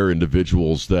rare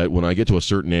individuals that when I get to a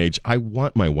certain age, I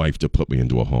want my wife to put me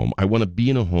into a home. I want to be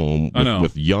in a home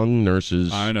with young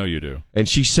nurses. I know you do. And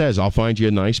she says, I'll find you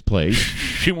a nice place.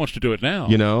 she wants to do it now.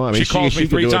 You know, I mean, she calls me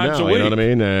could 3 do it times now, a week. You know what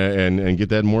I mean? And get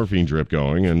that morphine drip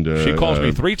going. And she calls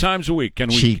me 3 times a week. Can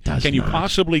you not.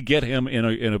 possibly get him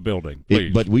in a building,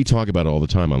 please? But we talk about it all the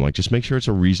time. I'm like, just make sure it's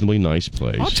a reasonably nice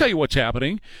place. I'll tell you what's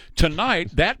happening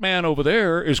tonight. That man over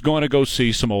there is going to go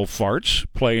see some old farts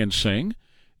play and sing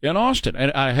in Austin.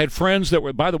 And I had friends that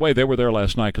were, by the way, they were there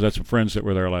last night because I had some friends that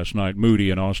were there last night. Moody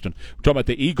in Austin. We're talking about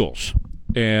the Eagles,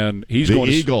 and he's going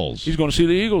to see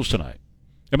the Eagles tonight.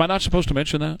 Am I not supposed to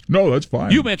mention that? No, that's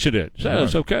fine. You mentioned it. So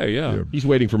it's okay, yeah. He's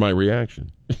waiting for my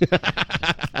reaction.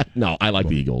 No, I like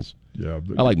the Eagles. Yeah.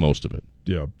 I like most of it.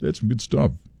 Yeah, it's some good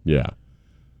stuff. Yeah.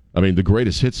 I mean, the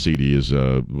greatest hit CD is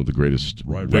the greatest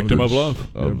Victim of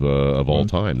Love of all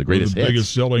time. The greatest hits.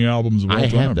 Biggest selling albums of all time.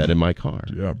 I have that in my car.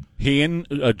 Yeah. He and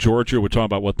Georgia were talking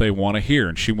about what they want to hear,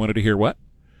 and she wanted to hear what?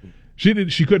 She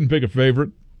couldn't pick a favorite.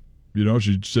 You know,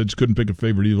 she said she couldn't pick a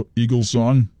favorite Eagles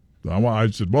song. I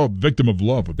said, well, Victim of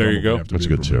Love. There you go. That's a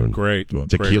good tune. Great.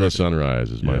 Tequila Sunrise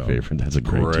is my favorite. That's a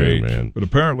great tune, man. But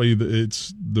apparently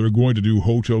they're going to do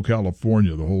Hotel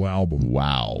California, the whole album.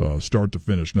 Wow. Start to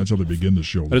finish. And that's how they begin the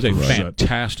show. That is a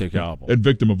fantastic album. And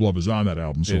Victim of Love is on that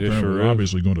album, so they're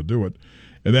obviously going to do it.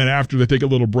 And then after they take a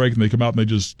little break and they come out and they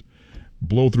just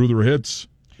blow through their hits.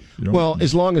 You know? Well,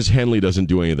 as long as Henley doesn't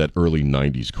do any of that early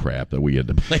 '90s crap that we had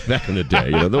to play back in the day,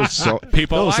 you know,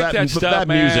 people like that stuff. That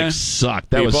man. music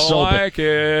sucked. That people was so like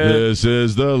it. This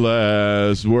is the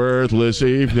last worthless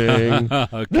evening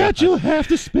that you'll have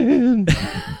to spend.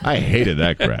 I hated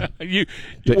that crap.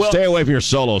 Stay away from your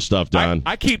solo stuff, Don.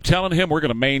 I keep telling him we're going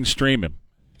to mainstream him.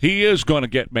 He is going to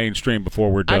get mainstream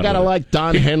before we're done. I gotta like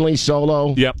Don Henley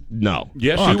solo. Yep. No.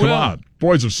 Yes, you will. Come on.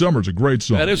 Boys of Summer is a great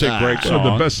song. That is a great song.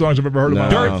 One of the best songs I've ever heard in my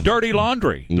life. Dirty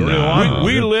Laundry. No.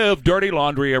 We live dirty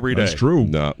laundry every day. That's true.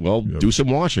 No. Well, do some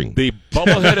washing. The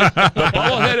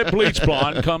bubble-headed bleach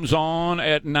blonde comes on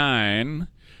at 9.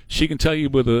 She can tell you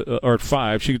or at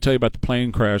 5. She can tell you about the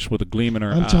plane crash with a gleam in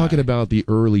her eye. I'm talking about the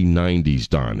early '90s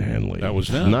Don Henley. That was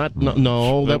them. That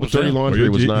was Dirty Laundry.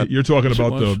 Was not. You're talking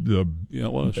about the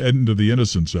End of the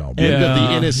Innocence album. End of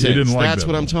the Innocence. You didn't like That's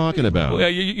what I'm talking about. Well,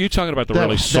 you're talking about the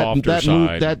really softer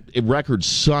side. That record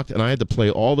sucked, and I had to play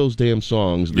all those damn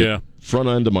songs. Front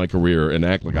end of my career and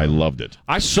act like I loved it.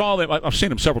 I saw them. I've seen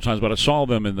them several times, but I saw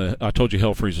them in the. I told you,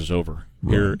 Hell Freezes Over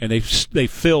here, and they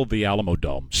filled the Alamo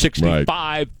Dome,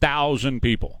 65,000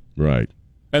 people. Right,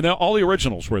 and all the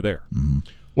originals were there. Mm-hmm.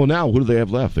 Well, now who do they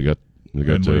have left? They got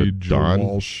Joe Don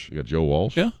Walsh. They got Joe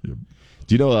Walsh. Yeah. Do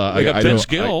you know? They got Vince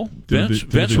Gill.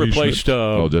 Vince replaced.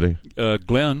 Did he?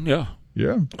 Glenn. Yeah.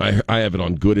 Yeah. I have it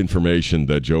on good information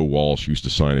that Joe Walsh used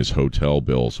to sign his hotel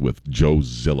bills with Joe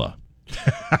Zilla.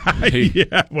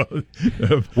 Yeah, well,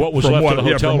 what was left of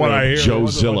the hotel from what I hear, Joe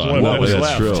Zilla. What was That's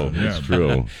left. true. Yeah. That's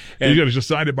true. You got to just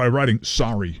sign it by writing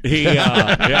 "sorry."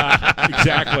 Yeah,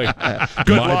 exactly.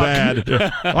 Good My luck. bad.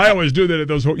 Yeah. I always do that at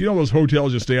those. Those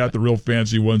hotels you stay at, the real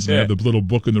fancy ones, and they have the little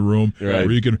book in the room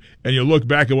where you can, and you look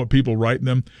back at what people write in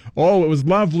them. Oh, it was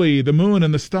lovely, the moon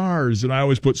and the stars, and I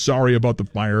always put "sorry" about the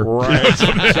fire. Right,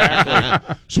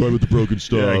 exactly. Sorry with the broken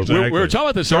stuff. Yeah, exactly. We were talking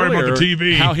about this Sorry earlier. about the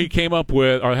TV. How they came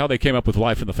up with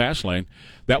Life in the Fast Lane.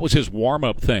 That was his warm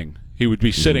up thing. He would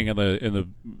be sitting in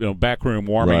the back room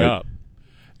warming up,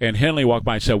 and Henley walked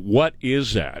by and said, "What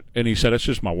is that?" And he said, "It's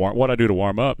just my what I do to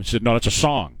warm up." He said, "No, it's a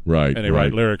song." Right. And they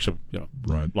write lyrics of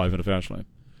Life in the Fast Lane,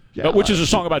 which is a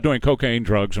song about doing cocaine,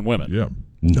 drugs, and women. Yeah.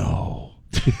 No.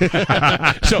 So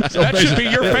that should be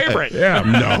your favorite. Yeah.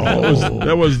 No.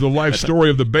 That was the life story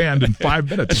of the band in 5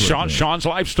 minutes. Sean's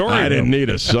life story. I didn't need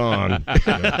a song.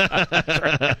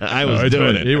 I was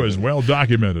doing it. It was well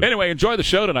documented. Anyway, enjoy the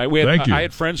show tonight. Thank you. I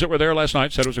had friends that were there last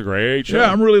night, said it was a great show.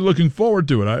 Yeah, I'm really looking forward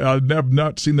to it. I've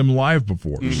not seen them live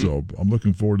before, so I'm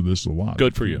looking forward to this a lot.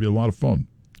 Good for you. It'll be a lot of fun.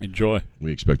 Enjoy.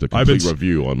 We expect a complete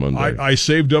review on Monday. I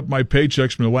saved up my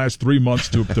paychecks from the last 3 months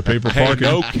to pay for parking.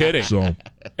 No kidding. So,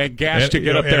 and gas to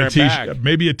get up there and back.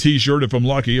 Maybe a T-shirt if I'm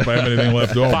lucky, if I have anything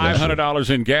left over. $500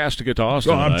 in gas to get to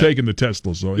Austin. I'm taking the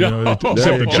Tesla, so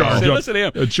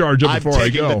charge up before I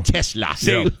go. I'm taking the Tesla.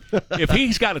 See, if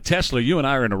he's got a Tesla, you and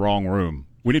I are in the wrong room.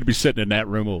 We need to be sitting in that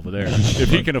room over there.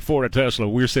 If he can afford a Tesla,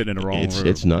 we're sitting in the wrong room.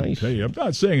 It's nice. Hey, I'm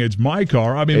not saying it's my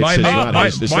car. I mean, my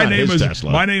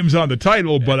name's on the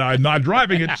title, but I'm not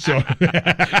driving it. So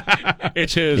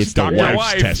it's his it's Dr.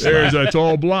 Wife. Tesla. There's a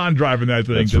tall blonde driving that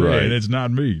thing today, and it's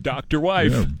not me. Dr.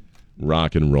 Wife. Yeah.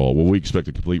 Rock and roll. Well, we expect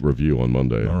a complete review on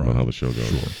Monday on how the show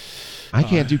goes. Sure. I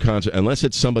can't do concert unless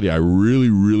it's somebody I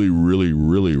really, really, really,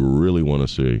 really, really want to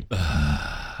see.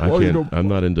 I'm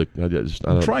not into.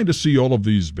 I'm trying to see all of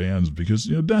these bands because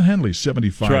Don Henley's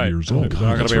 75 years old. They're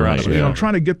not going to be around. I'm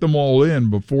trying to get them all in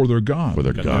before they're gone. Before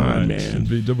they're gone, man.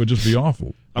 It would just be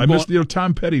awful. I missed.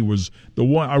 Tom Petty was the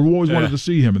one. I always wanted to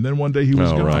see him, and then one day he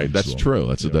was gone. Right, that's true.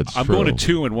 That's I'm true. going to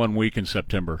 2 in 1 week in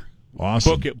September.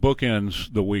 Awesome.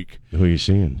 Bookends the week. Who are you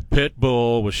seeing?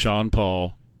 Pitbull with Sean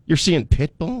Paul. You're seeing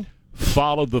Pitbull?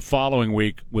 Followed the following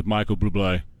week with Michael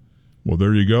Bublé. Well,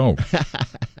 there you go.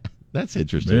 That's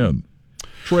interesting. Man.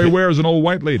 Trey Ware's an old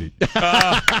white lady.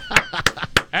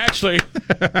 Actually,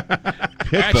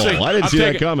 Pitbull. I didn't see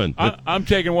that coming. I'm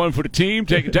taking 1 for the team.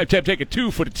 Taking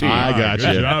 2 for the team. I got you.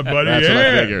 Good job, buddy. That's what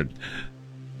I figured.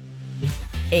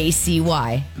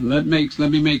 ACY. Let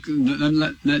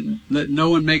no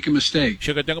one make a mistake.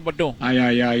 I'll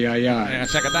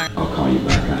call you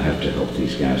back. I have to help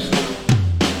these guys.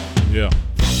 Yeah.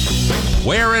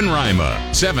 Ware and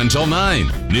Rima, 7 till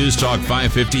 9. News Talk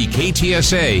 550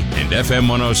 KTSA and FM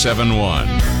 107.1.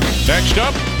 Next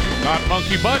up, not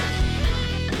monkey butt,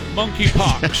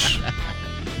 monkeypox.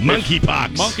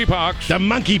 Monkeypox. Monkeypox. The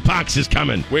monkeypox is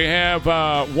coming. We have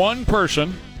one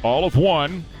person, all of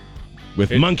one, with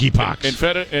monkeypox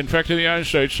infected the United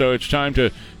States. So it's time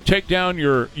to take down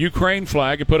your Ukraine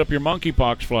flag and put up your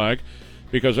monkeypox flag,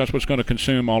 because that's what's going to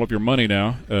consume all of your money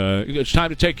now. It's time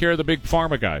to take care of the big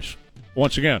pharma guys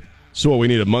once again. So we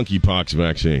need a monkeypox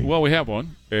vaccine. Well, we have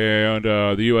one, and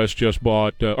the U.S. just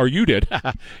bought, or you did.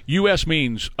 U.S.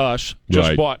 means us.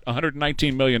 Just bought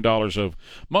 $119 million of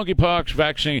monkeypox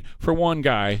vaccine for one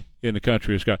guy in the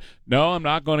country. Who's got, no, I'm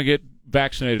not going to get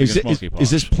vaccinated against monkeypox. Is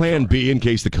this Plan B in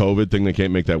case the COVID thing, they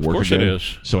can't make that work? Of course again? it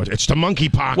is. So it's the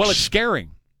monkeypox. Well, it's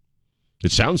scaring.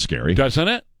 It sounds scary, doesn't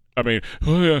it? I mean,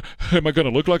 am I going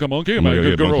to look like a monkey? Am I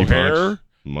going to grow hair?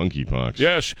 Monkeypox.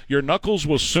 Yes, your knuckles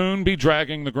will soon be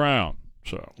dragging the ground.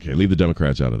 So okay, leave the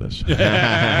Democrats out of this. The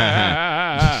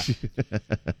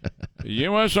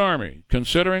U.S. Army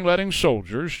considering letting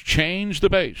soldiers change the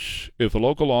base if the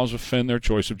local laws offend their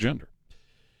choice of gender.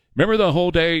 Remember the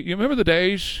whole day? You remember the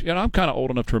days? I'm kind of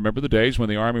old enough to remember the days when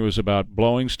the Army was about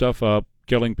blowing stuff up,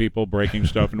 killing people, breaking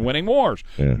stuff, and winning wars.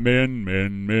 Yeah. Men.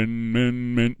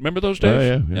 Remember those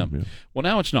days? Yeah. Well,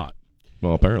 now it's not.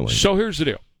 Well, apparently. So here's the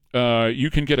deal. You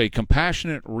can get a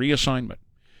compassionate reassignment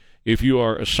if you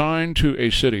are assigned to a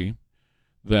city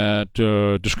that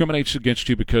discriminates against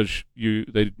you because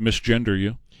they misgender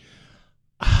you.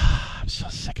 I'm so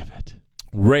sick of it.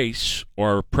 Race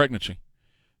or pregnancy.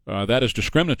 That is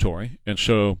discriminatory, and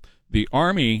so the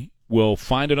Army will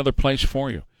find another place for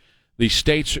you. The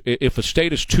states, if a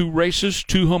state is too racist,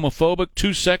 too homophobic,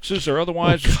 too sexist, or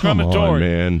otherwise discriminatory,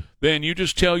 man. Then you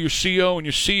just tell your CO, and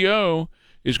your CO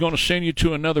is going to send you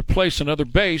to another place, another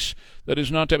base that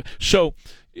is not that. So,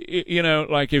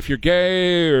 like if you're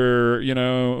gay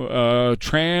or,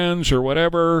 trans or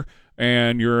whatever,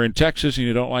 and you're in Texas and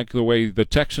you don't like the way the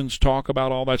Texans talk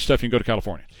about all that stuff, you can go to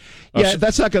California. Yeah,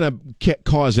 that's not going to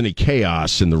cause any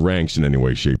chaos in the ranks in any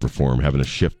way, shape, or form, having to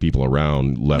shift people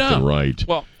around left and right.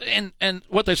 Well, and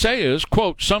what they say is,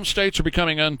 quote, some states are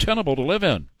becoming untenable to live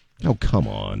in. Oh, come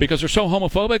on. Because they're so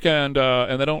homophobic and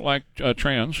they don't like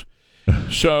trans.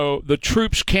 So the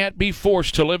troops can't be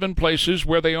forced to live in places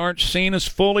where they aren't seen as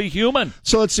fully human.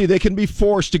 So let's see, they can be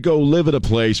forced to go live at a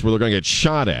place where they're going to get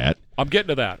shot at. I'm getting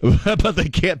to that. But they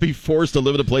can't be forced to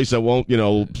live at a place that won't,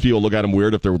 look at them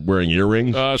weird if they're wearing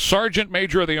earrings. Sergeant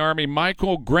Major of the Army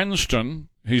Michael Grenston,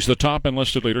 he's the top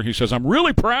enlisted leader. He says, I'm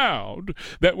really proud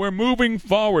that we're moving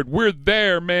forward. We're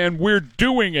there, man. We're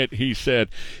doing it, he said.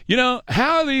 How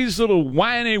are these little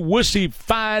whiny,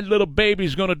 wussy-fied little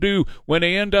babies going to do when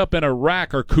they end up in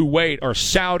Iraq or Kuwait or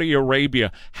Saudi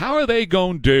Arabia? How are they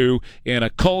going to do in a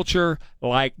culture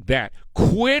like that?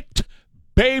 Quit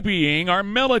babying our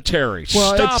military.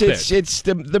 Well, Stop it's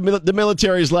the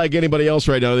military is like anybody else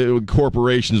right now,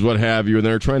 corporations, what have you, and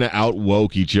they're trying to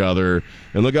out-woke each other.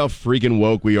 And look how freaking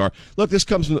woke we are. Look, this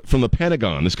comes from the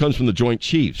Pentagon. This comes from the Joint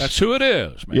Chiefs. That's who it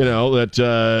is, man.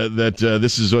 That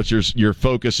this is what your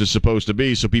focus is supposed to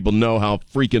be, so people know how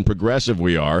freaking progressive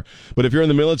we are. But if you're in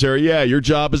the military, your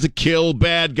job is to kill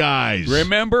bad guys.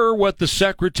 Remember what the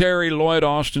Secretary Lloyd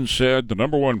Austin said? The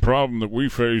number one problem that we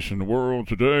face in the world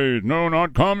today is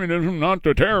not communism, not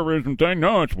the terrorism thing.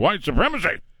 No, it's white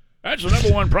supremacy. That's the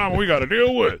number one problem we got to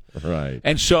deal with. Right.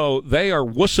 And so they are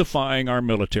wussifying our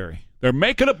military. They're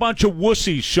making a bunch of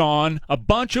wussies, Sean, a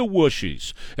bunch of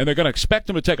wussies. And they're going to expect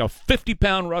them to take a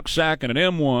 50-pound rucksack and an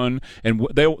M1, and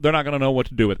they're not going to know what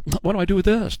to do with it. What do I do with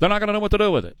this? They're not going to know what to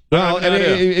do with it. Well, and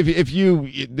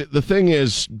the thing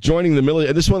is, joining the military,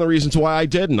 and this is one of the reasons why I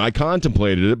didn't. I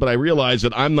contemplated it, but I realized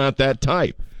that I'm not that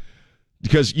type.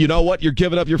 Because you know what? You're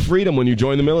giving up your freedom when you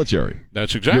join the military.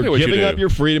 That's exactly what you do. You're giving up your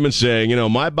freedom and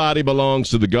saying, my body belongs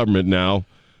to the government now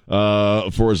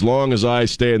for as long as I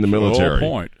stay in the military. The whole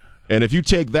point. And if you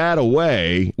take that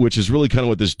away, which is really kind of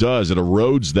what this does, it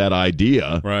erodes that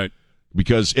idea. Right.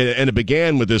 Because it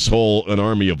began with this whole an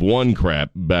army of one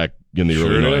crap back in the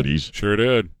early 90s. Sure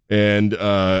did. And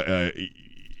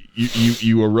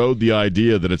you erode the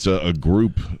idea that it's a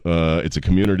group, it's a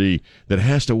community that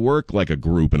has to work like a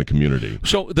group in a community.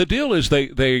 So the deal is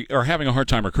they are having a hard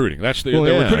time recruiting. Their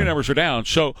recruiting numbers are down.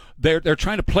 So they're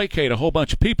trying to placate a whole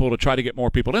bunch of people to try to get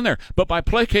more people in there. But by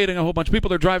placating a whole bunch of people,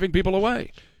 they're driving people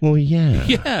away. Well, yeah.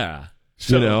 Yeah.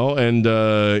 So, this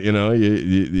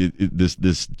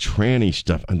tranny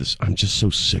stuff, I'm just so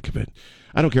sick of it.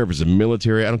 I don't care if it's the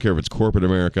military. I don't care if it's corporate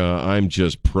America. I'm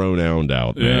just pronounced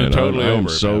out, man. Yeah, totally I'm over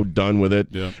it, so man. done with it.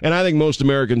 Yeah. And I think most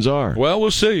Americans are. Well,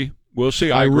 we'll see. We'll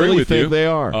see. I agree really with think you. they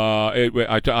are.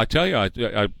 I tell you,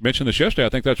 I mentioned this yesterday. I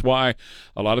think that's why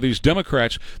a lot of these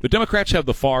Democrats have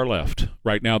the far left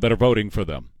right now that are voting for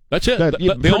them. That's it.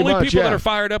 The only people that are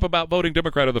fired up about voting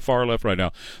Democrat are the far left right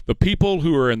now. The people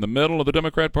who are in the middle of the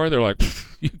Democrat Party, they're like,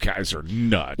 you guys are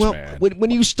nuts, man.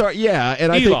 When you start,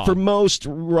 and I think for most,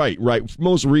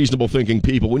 most reasonable thinking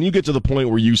people, when you get to the point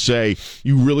where you say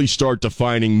you really start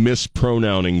defining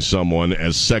mispronouncing someone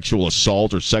as sexual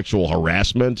assault or sexual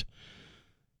harassment,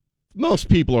 most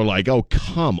people are like, oh,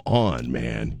 come on,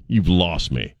 man. You've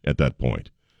lost me at that point.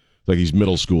 Like these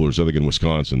middle schoolers, I think in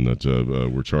Wisconsin, that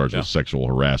were charged with sexual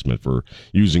harassment for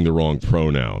using the wrong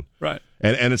pronoun. Right.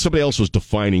 And somebody else was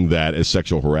defining that as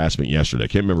sexual harassment yesterday. I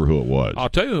can't remember who it was. I'll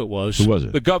tell you who it was. Who was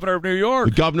it? The governor of New York.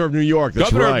 The governor of New York.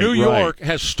 That's Governor right. of New York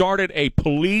has started a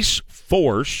police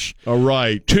force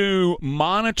to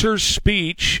monitor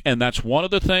speech, and that's one of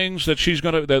the things that she's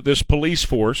going to, this police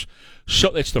force.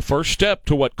 So it's the first step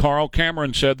to what Carl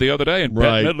Cameron said the other day, and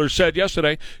Bette Midler said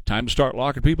yesterday, time to start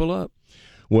locking people up.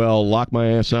 Well, lock my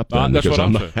ass up then. That's what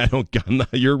I'm saying.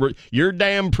 Your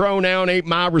damn pronoun ain't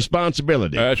my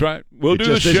responsibility. That's right. We'll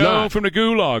do the show from the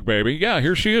gulag, baby. Yeah,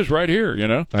 here she is right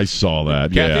here, I saw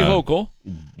that, Kathy Hochul.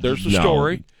 There's the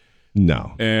story.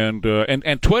 No. And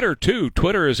Twitter, too.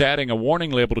 Twitter is adding a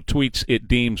warning label to tweets it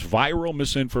deems viral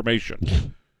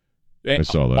misinformation. I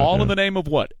saw that. All in the name of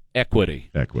what?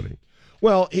 Equity.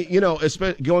 Well,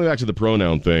 going back to the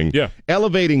pronoun thing,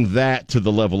 elevating that to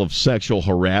the level of sexual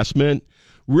harassment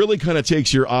really kind of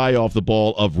takes your eye off the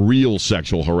ball of real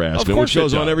sexual harassment, which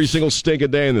goes on every single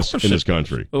stinking day in this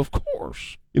country. Of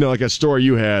course. Like that story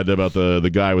you had about the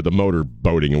guy with the motor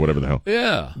boating and whatever the hell.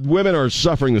 Yeah. Women are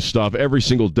suffering this stuff every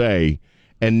single day,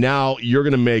 and now you're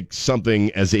going to make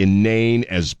something as inane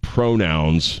as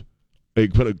pronouns,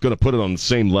 going to put it on the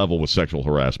same level with sexual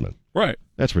harassment. Right.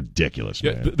 That's ridiculous,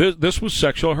 man. This was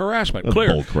sexual harassment. That's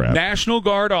clear. bull crap. National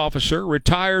Guard officer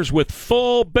retires with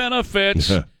full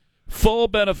benefits. Full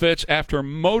benefits after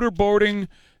motorboating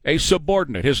a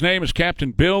subordinate. His name is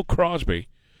Captain Bill Crosby,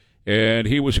 and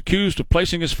he was accused of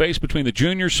placing his face between the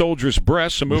junior soldier's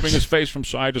breasts and moving his face from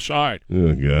side to side.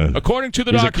 Oh, God. According to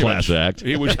the documents, a class act.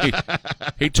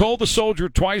 He told the soldier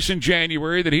twice in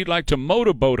January that he'd like to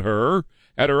motorboat her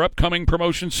at her upcoming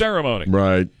promotion ceremony.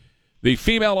 Right. The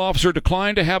female officer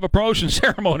declined to have a promotion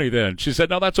ceremony then. She said,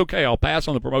 no, that's okay. I'll pass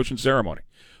on the promotion ceremony.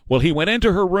 Well, he went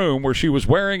into her room where she was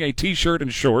wearing a T-shirt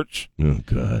and shorts,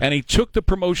 and he took the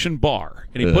promotion bar,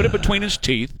 and he put it between his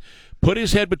teeth, put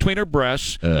his head between her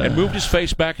breasts, and moved his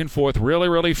face back and forth really,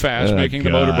 really fast, making the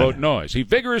motorboat noise. He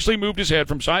vigorously moved his head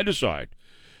from side to side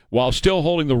while still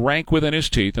holding the rank within his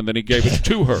teeth, and then he gave it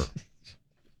to her.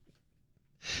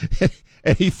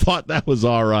 And he thought that was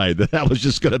all right, that was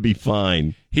just going to be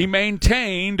fine. He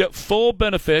maintained full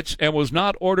benefits and was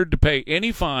not ordered to pay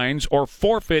any fines or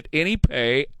forfeit any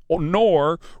pay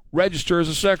nor register as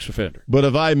a sex offender. But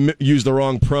if I use the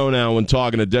wrong pronoun when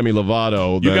talking to Demi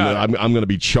Lovato, then I'm going to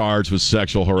be charged with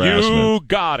sexual harassment. You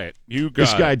got it.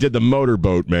 This guy did the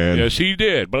motorboat, man. Yes, he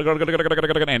did.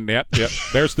 And yep,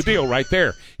 there's the deal right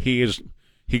there.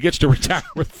 He gets to retire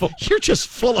with full. You're just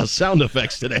full of sound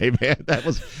effects today, man. That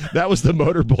was the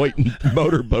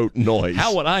motorboat noise.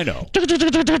 How would I know?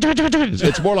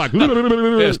 It's more like.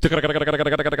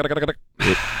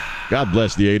 God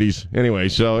bless the 80s. Anyway,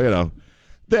 so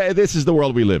this is the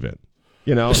world we live in.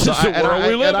 This is the world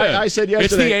we live in. I said yesterday,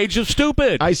 it's the age of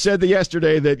stupid. I said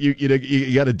yesterday that you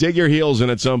got to dig your heels in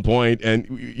at some point, and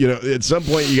at some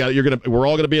point we're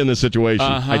all gonna be in this situation.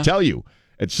 I tell you.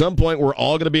 At some point, we're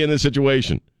all going to be in this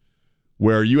situation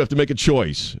where you have to make a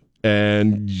choice,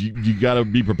 and you got to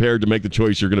be prepared to make the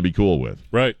choice you're going to be cool with.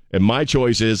 Right. And my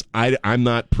choice is I'm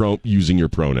not using your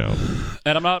pronoun.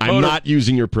 And I'm not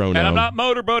using your pronoun. And I'm not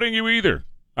motorboating you either.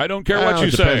 I don't care what you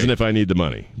it say. Depends on if I need the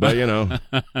money, but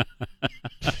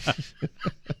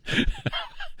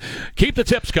keep the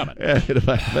tips coming. If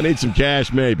I need some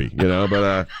cash, maybe,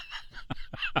 but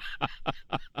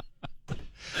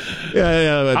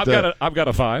but, I've got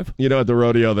a 5. At the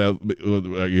rodeo,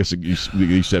 I guess you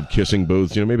used to have kissing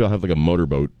booths. Maybe I'll have like a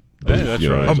motorboat. Hey, that's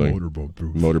right. A motorboat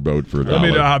booth. Motorboat for $1. Let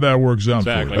me know how that works out.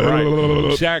 Exactly for right.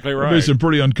 you. Exactly right. There's some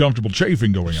pretty uncomfortable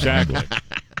chafing going on. Exactly.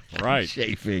 Right.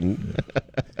 Chafing.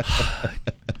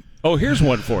 Oh, here's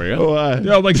one for you.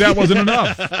 That wasn't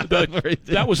enough.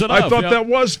 That was enough. I thought that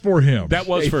was for him. That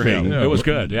was for him. Yeah. It was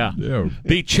good, yeah.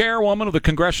 The chairwoman of the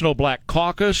Congressional Black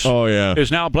Caucus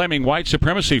is now blaming white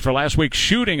supremacy for last week's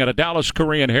shooting at a Dallas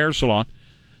Korean hair salon.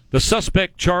 The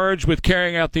suspect charged with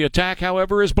carrying out the attack,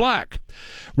 however, is black.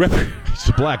 It's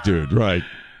a black dude, right.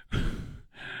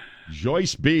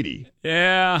 Joyce Beatty.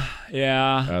 Yeah.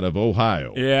 Out of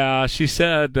Ohio. Yeah, she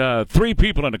said 3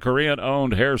 people in a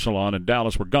Korean-owned hair salon in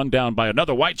Dallas were gunned down by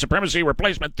another white supremacy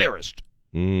replacement theorist.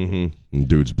 Mm-hmm.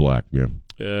 Dude's black, yeah.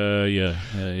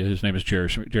 His name is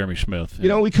Jeremy Smith.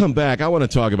 We come back. I want to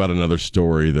talk about another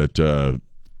story that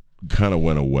kind of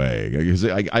went away. Because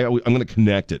I'm going to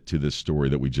connect it to this story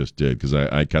that we just did, because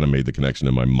I kind of made the connection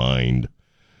in my mind.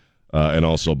 And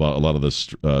also about a lot of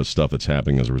this stuff that's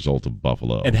happening as a result of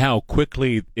Buffalo. And how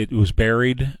quickly it was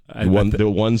buried. The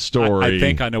one story. I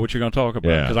think I know what you're going to talk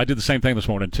about. Because I did the same thing this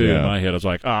morning, too, in my head. I was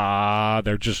like,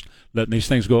 they're just letting these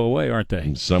things go away, aren't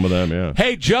they? Some of them, yeah.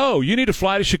 Hey, Joe, you need to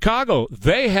fly to Chicago.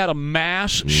 They had a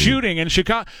mass shooting in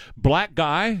Chicago. Black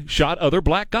guy shot other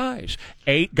black guys.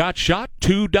 8 got shot,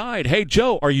 2 died. Hey,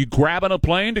 Joe, are you grabbing a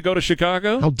plane to go to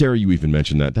Chicago? How dare you even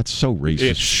mention that? That's so racist.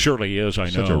 It surely is, I know.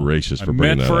 Such a racist for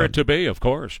bringing that up. Meant for it to be, of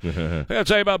course. I got to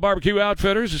tell you about Barbecue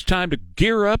Outfitters. It's time to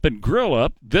gear up and grill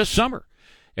up this summer.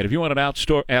 And if you want an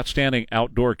outstanding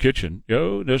outdoor kitchen,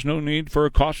 there's no need for a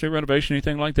costly renovation,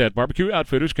 anything like that. Barbecue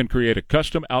Outfitters can create a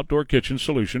custom outdoor kitchen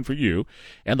solution for you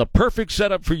and the perfect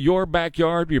setup for your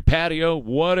backyard, your patio,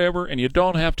 whatever, and you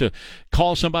don't have to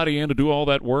call somebody in to do all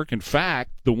that work. In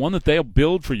fact, the one that they'll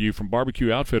build for you from Barbecue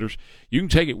Outfitters, you can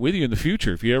take it with you in the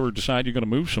future if you ever decide you're going to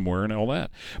move somewhere and all that.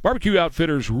 Barbecue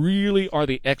Outfitters really are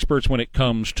the experts when it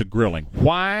comes to grilling.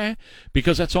 Why?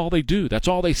 Because that's all they do. That's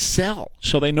all they sell.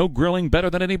 So they know grilling better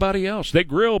than anybody else. They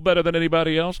grill better than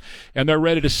anybody else, and they're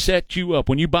ready to set you up.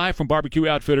 When you buy from Barbecue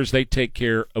Outfitters, they take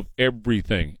care of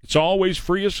everything. It's always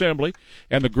free assembly,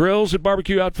 and the grills at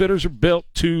Barbecue Outfitters are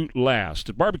built to last.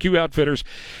 At Barbecue Outfitters,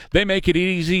 they make it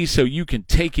easy so you can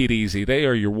take it easy. They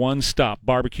are your one-stop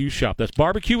barbecue shop. That's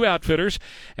Barbecue Outfitters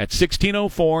at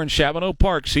 1604 in Chavano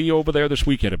Park. See you over there this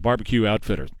weekend at Barbecue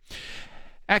Outfitters.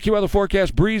 AccuWeather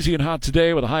forecast, breezy and hot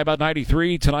today with a high about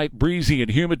 93. Tonight, breezy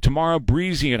and humid. Tomorrow,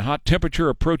 breezy and hot. Temperature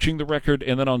approaching the record.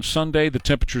 And then on Sunday, the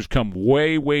temperatures come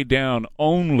way, way down.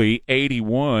 Only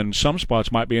 81. Some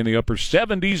spots might be in the upper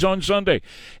 70s on Sunday.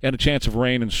 And a chance of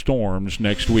rain and storms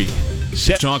next week.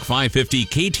 Talk 550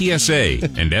 KTSA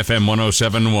and FM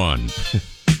 1071.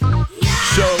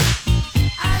 So,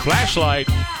 flashlight.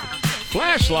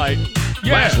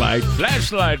 Yeah.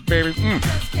 Flashlight, baby.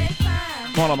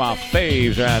 One of my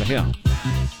faves right here.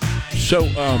 So,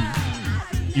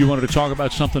 you wanted to talk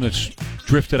about something that's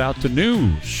drifted out to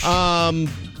news. The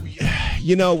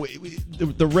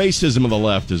racism of the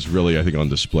left is really, I think, on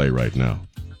display right now.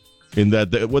 In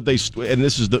that, and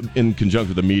this is in conjunction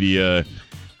with the media,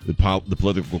 the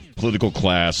political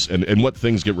class, and what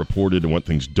things get reported and what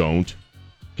things don't.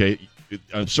 Okay,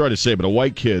 I'm sorry to say, but a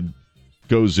white kid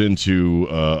goes into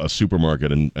a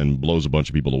supermarket and blows a bunch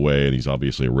of people away, and he's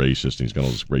obviously a racist, and he's got all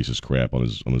this racist crap on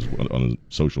his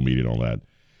social media and all that.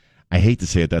 I hate to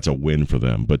say it, that's a win for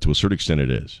them, but to a certain extent it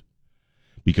is.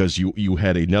 Because you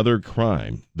had another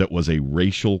crime that was a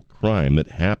racial crime that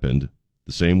happened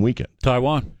the same weekend.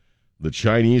 Taiwan. The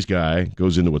Chinese guy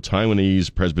goes into a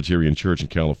Taiwanese Presbyterian church in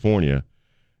California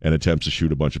and attempts to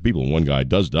shoot a bunch of people, and one guy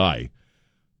does die.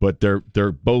 But they're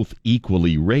both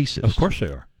equally racist. Of course they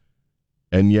are.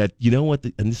 And yet, you know what?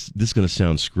 And this is going to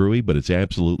sound screwy, but it's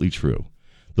absolutely true.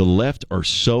 The left are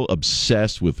so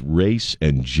obsessed with race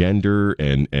and gender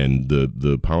and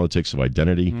the politics of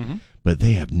identity, but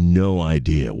they have no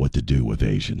idea what to do with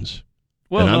Asians.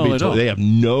 Well, no, they don't. They have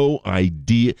no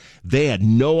idea. They had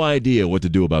no idea what to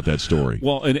do about that story.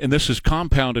 Well, and this is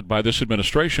compounded by this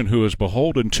administration, who is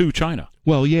beholden to China.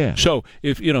 Well, yeah. So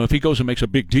if he goes and makes a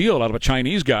big deal out of a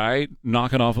Chinese guy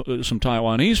knocking off some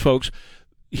Taiwanese folks,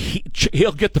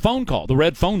 he'll get the phone call. The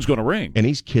red phone's going to ring. And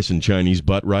he's kissing Chinese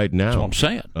butt right now. That's what I'm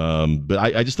saying. But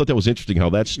I just thought that was interesting how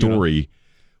that story,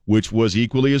 which was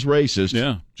equally as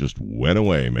racist, just went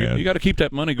away, man. You got to keep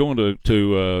that money going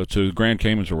to Grand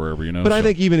Caymans or wherever, But I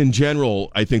think even in general,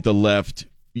 I think the left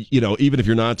even if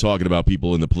you're not talking about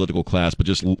people in the political class, but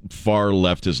just far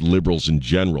leftist liberals in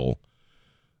general,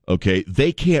 okay,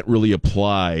 they can't really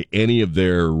apply any of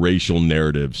their racial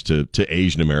narratives to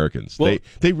Asian Americans. Well,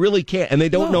 they really can't, and they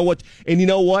don't know what. And you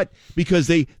know what? Because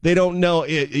they don't know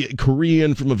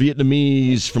Korean from a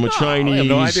Vietnamese, from a Chinese. They have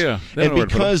no idea. And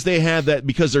because they have that,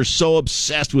 because they're so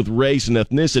obsessed with race and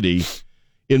ethnicity,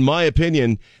 in my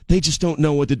opinion, they just don't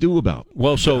know what to do about.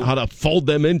 Well, so how to fold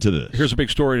them into this. Here's a big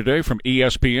story today from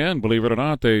ESPN. Believe it or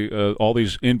not, they all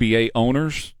these NBA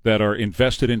owners that are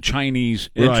invested in Chinese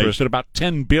interests at about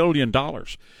 $10 billion.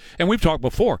 And we've talked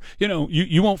before.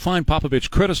 You won't find Popovich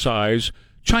criticize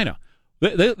China.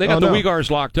 They got the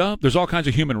Uyghurs locked up. There's all kinds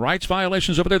of human rights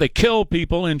violations over there. They kill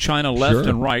people in China left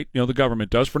and right. The government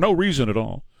does for no reason at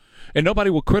all. And nobody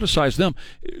will criticize them.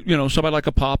 Somebody like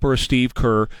a Pop or a Steve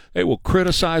Kerr, they will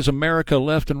criticize America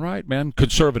left and right, man.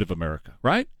 Conservative America,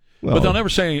 right? Well, but they'll never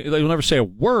say a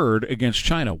word against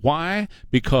China. Why?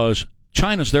 Because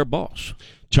China's their boss.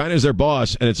 China's their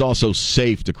boss, and it's also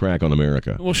safe to crack on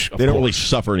America. Well, they don't really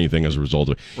suffer anything as a result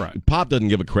of it. Right. Pop doesn't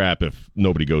give a crap if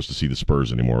nobody goes to see the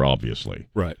Spurs anymore, obviously.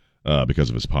 Right. Because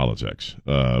of his politics.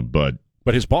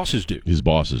 But his bosses do. His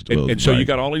bosses do. And so you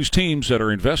got all these teams that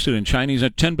are invested in Chinese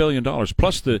at $10 billion,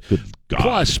 plus the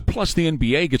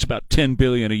NBA gets about $10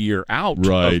 billion a year out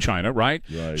of China, right?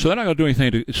 So they're not going to do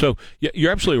anything. So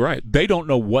you're absolutely right. They don't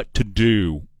know what to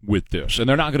do with this, and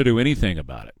they're not going to do anything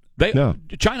about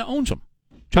it. China owns them.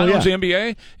 China owns the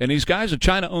NBA, and these guys, and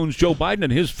China owns Joe Biden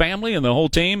and his family and the whole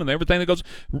team and everything that goes.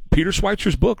 Peter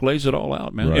Schweitzer's book lays it all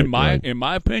out, man. In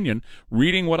my opinion,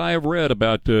 reading what I have read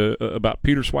about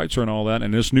Peter Schweitzer and all that,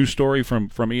 and this new story from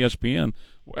ESPN,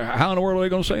 how in the world are they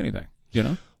going to say anything?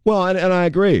 Well, and I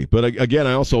agree, but again,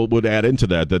 I also would add into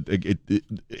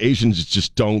that Asians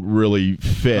just don't really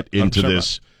fit into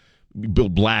this.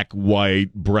 Black,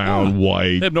 white, brown,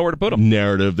 white. They have nowhere to put them.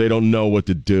 Narrative. They don't know what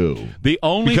to do.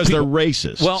 Because they're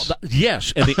racist. Well,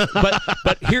 yes,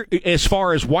 but here, as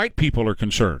far as white people are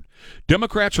concerned,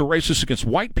 Democrats are racist against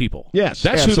white people. Yes,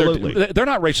 that's absolutely. Who they're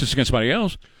not racist against somebody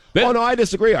else. No, I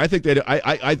disagree. I think that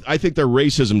I think their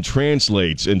racism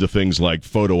translates into things like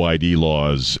photo ID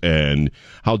laws and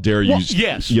how dare you.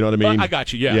 Yes, you know what I mean. I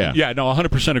got you. Yeah. No,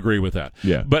 100% agree with that.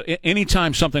 Yeah. But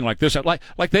anytime something like this,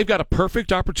 like they've got a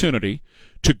perfect opportunity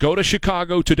to go to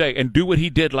Chicago today and do what he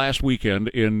did last weekend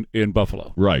in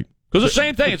Buffalo. Right. Because the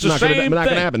same thing. It's the same thing. Not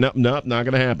going to happen. No, not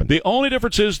going to happen. The only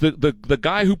difference is the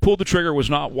guy who pulled the trigger was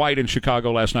not white in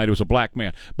Chicago last night. It was a black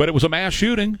man. But it was a mass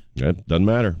shooting. It doesn't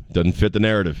matter. Doesn't fit the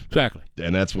narrative. Exactly.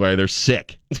 And that's why they're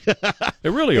sick. They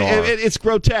really are. It's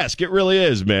grotesque. It really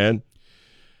is, man.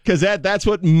 Because that's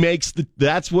what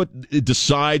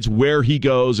decides where he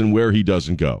goes and where he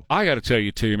doesn't go. I got to tell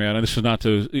you, too, man, and this is not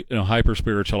to hyper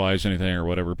spiritualize anything or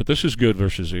whatever, but this is good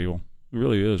versus evil. It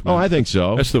really is, man. Oh, I think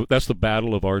so. That's the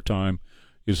battle of our time.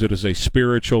 It is a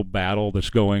spiritual battle that's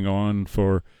going on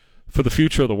for the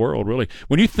future of the world, really.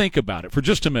 When you think about it, for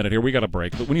just a minute here, we got a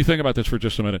break, but when you think about this for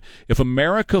just a minute, if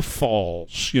America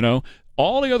falls,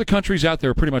 all the other countries out there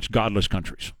are pretty much godless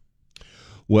countries.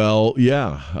 Well,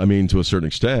 yeah. I mean, to a certain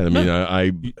extent.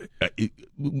 I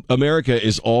mean, America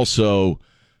is also,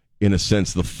 in a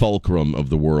sense, the fulcrum of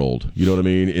the world. You know what I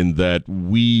mean? In that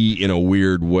we, in a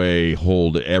weird way,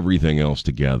 hold everything else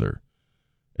together.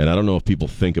 And I don't know if people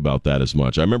think about that as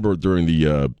much. I remember during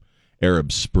the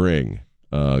Arab Spring,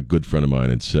 a good friend of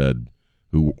mine had said,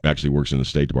 who actually works in the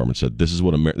State Department, said, this is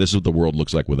what the world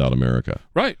looks like without America.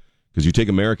 Right. Because you take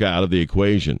America out of the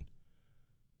equation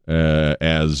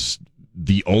as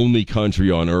the only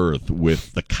country on earth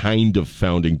with the kind of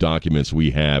founding documents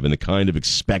we have and the kind of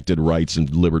expected rights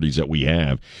and liberties that we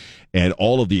have and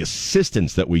all of the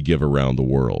assistance that we give around the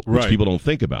world, which people don't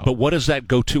think about. But what does that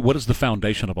go to? What is the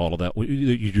foundation of all of that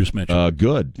you just mentioned?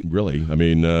 Good, really. I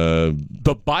mean,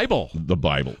 the Bible. The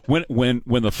Bible. When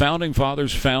the founding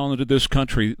fathers founded this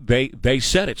country, they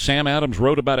said it. Sam Adams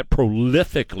wrote about it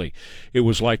prolifically. It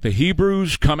was like the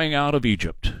Hebrews coming out of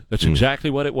Egypt. That's exactly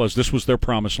what it was. This was their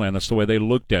promised land. That's the way they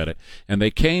looked at it. And they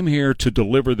came here to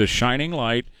deliver the shining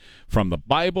light from the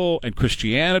Bible and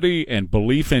Christianity and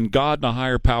belief in God and a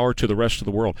higher power to the rest of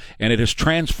the world. And it has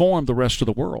transformed the rest of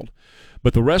the world.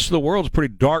 But the rest of the world is a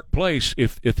pretty dark place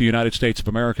if the United States of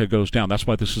America goes down. That's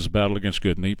why this is a battle against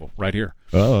good and evil, right here.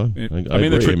 I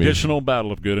mean, the traditional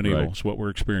battle of good and evil is what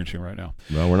we're experiencing right now.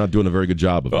 Well, we're not doing a very good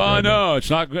job of it. I know. It's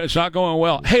not going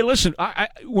well. Hey, listen,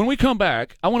 when we come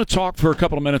back, I want to talk for a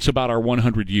couple of minutes about our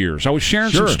 100 years. I was sharing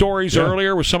some stories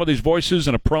earlier with some of these voices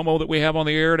and a promo that we have on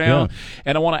the air now,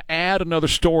 and I want to add another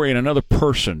story and another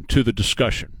person to the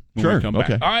discussion. when Sure, we come back.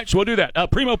 okay. All right, so we'll do that.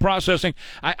 Primo Processing.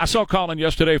 I saw Colin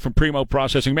yesterday from Primo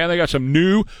Processing. Man, they got some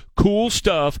new cool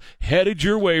stuff headed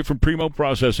your way from Primo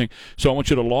Processing. So I want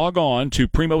you to log on to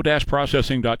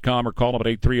primo-processing.com or call them at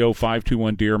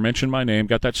 830-521-DEER. Mention my name.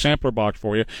 Got that sampler box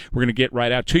for you. We're going to get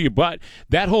right out to you. But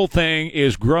that whole thing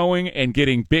is growing and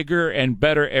getting bigger and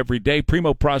better every day.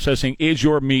 Primo Processing is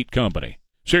your meat company.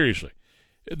 Seriously.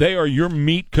 They are your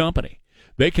meat company.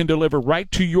 They can deliver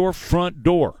right to your front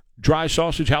door. Dry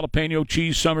sausage, jalapeno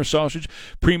cheese, summer sausage,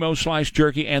 Primo sliced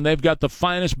jerky, and they've got the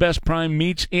finest, best prime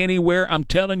meats anywhere. I'm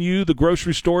telling you, the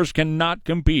grocery stores cannot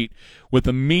compete with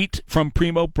the meat from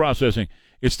Primo Processing.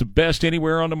 It's the best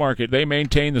anywhere on the market. They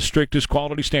maintain the strictest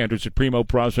quality standards at Primo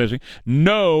Processing.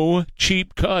 No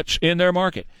cheap cuts in their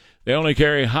market. They only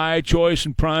carry high choice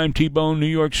and prime T-bone, New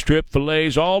York strip,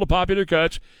 fillets, all the popular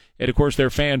cuts. And, of course, their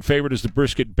fan favorite is the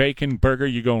brisket bacon burger.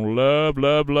 You're going to love,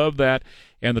 love, love that.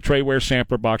 And the Trayware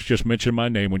sampler box, just mention my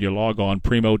name when you log on,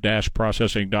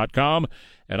 primo-processing.com.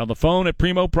 And on the phone at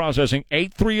Primo Processing,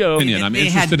 830. I'm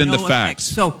interested in the facts.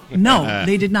 So, no,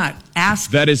 they did not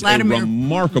ask That is Vladimir a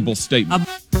remarkable statement.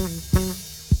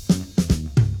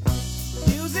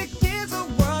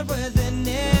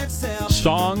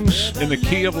 Songs in the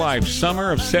Key of Life,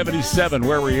 summer of 77.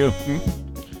 Where were you?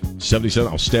 77.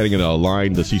 I was standing in a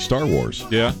line to see Star Wars.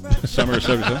 Yeah, summer of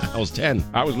 77. I was 10.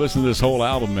 I was listening to this whole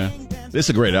album, man. This is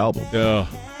a great album.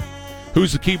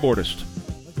 Who's the keyboardist?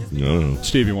 No.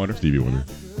 Stevie Wonder. Stevie Wonder.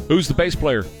 Who's the bass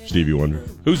player? Stevie Wonder.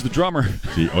 Who's the drummer?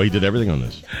 He did everything on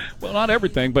this. Well, not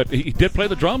everything, but he did play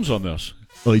the drums on this.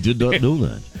 Well, he did not know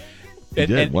that.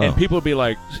 And people would be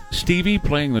like, Stevie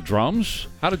playing the drums?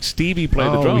 How did Stevie play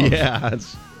the drums? Yeah.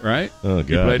 Right? Oh,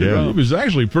 He God. played the Yeah. drums. He was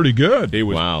actually pretty good. He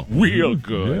was real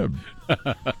good.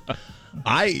 Yeah.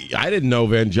 I didn't know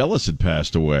Vangelis had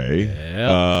passed away.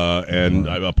 Yeah. And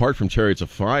apart from Chariots of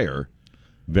Fire,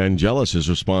 Vangelis is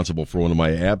responsible for one of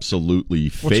my absolutely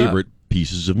favorite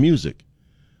pieces of music,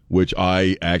 which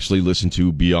I actually listened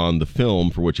to beyond the film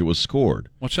for which it was scored.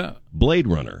 What's that? Blade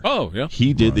Runner. Oh, yeah.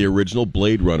 He did the original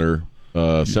Blade Runner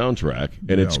soundtrack,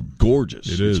 and it's gorgeous.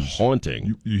 It is. It's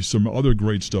haunting. Some other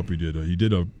great stuff he did. He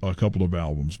did a couple of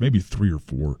albums, maybe 3 or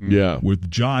 4. Yeah. With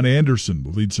John Anderson, the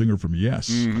lead singer from Yes.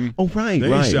 Mm-hmm. Oh, right,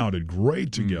 They sounded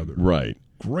great together. Right.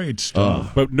 Great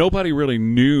stuff. But nobody really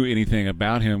knew anything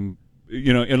about him,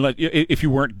 if you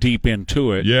weren't deep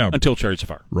into it until Chariots of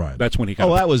Fire. Right. That's when he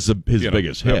that was his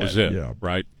biggest hit. That was it, Yeah.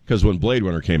 right? Because when Blade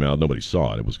Runner came out, nobody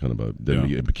saw it. It was kind of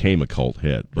it became a cult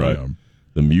hit. But Yeah.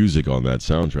 the music on that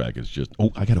soundtrack is just,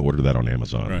 I got to order that on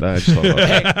Amazon. Right.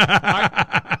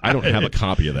 I don't have a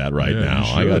copy of that right now.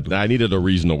 I needed a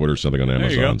reason to order something on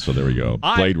Amazon, so there we go.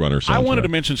 Blade Runner soundtrack. I wanted to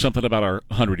mention something about our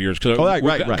 100 years, because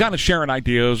we're kind of sharing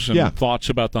ideas and thoughts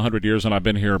about the 100 years, and I've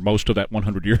been here most of that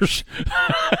 100 years.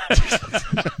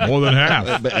 More than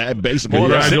half. Basically.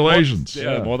 Congratulations.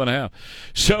 More than half.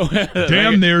 So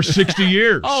damn near 60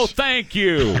 years. Oh, thank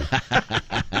you.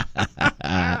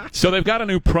 So they've got a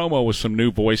new promo with some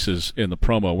new voices in the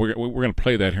promo. We're going to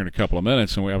play that here in a couple of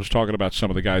minutes, and I was talking about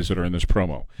some of the guys that are in this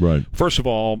promo. Right. First of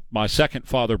all, my second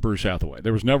father, Bruce Hathaway.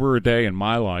 There was never a day in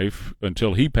my life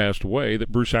until he passed away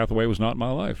that Bruce Hathaway was not in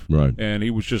my life. Right. And he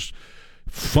was just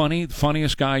funny, the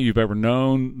funniest guy you've ever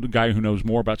known, the guy who knows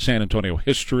more about San Antonio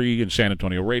history and San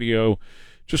Antonio radio.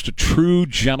 Just a true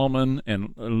gentleman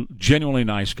and a genuinely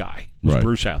nice guy was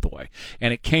Bruce Hathaway.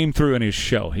 And it came through in his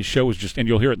show. His show was just, and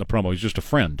you'll hear it in the promo, he's just a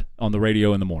friend on the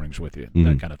radio in the mornings with you,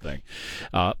 that kind of thing.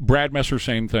 Brad Messer,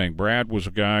 same thing. Brad was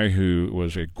a guy who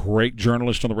was a great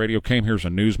journalist on the radio, came here as a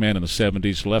newsman in the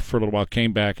 70s, left for a little while,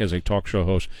 came back as a talk show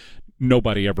host.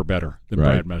 Nobody ever better than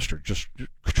Brad Messer. Just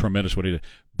tremendous what he did.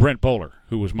 Brent Bowler,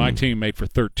 who was my teammate for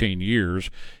 13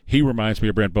 years, he reminds me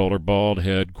of Brent Bowler, bald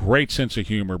head, great sense of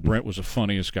humor. Brent was the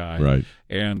funniest guy, right?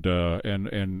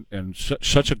 And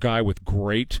such a guy with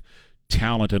great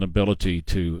talent and ability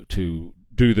to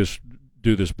do this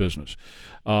business.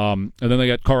 And then they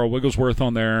got Carl Wigglesworth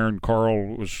on there, and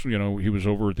Carl was, he was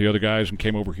over at the other guys and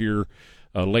came over here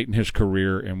late in his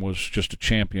career and was just a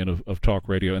champion of talk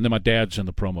radio. And then my dad's in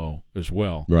the promo as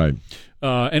well. Right.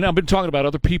 And I've been talking about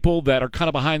other people that are kind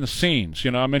of behind the scenes.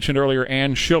 I mentioned earlier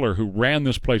Ann Schiller, who ran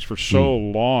this place for so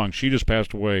long. She just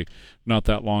passed away not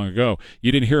that long ago.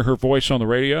 You didn't hear her voice on the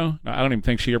radio? I don't even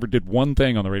think she ever did one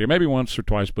thing on the radio, maybe once or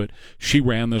twice, but she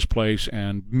ran this place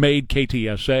and made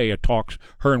KTSA a talk.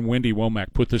 Her and Wendy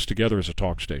Womack put this together as a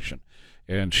talk station.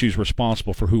 And she's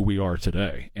responsible for who we are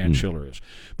today, Ann Schiller is.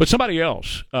 But somebody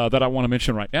else that I want to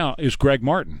mention right now is Greg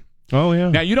Martin. Oh,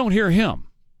 yeah. Now, you don't hear him,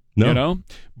 no.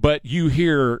 But you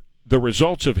hear the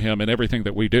results of him in everything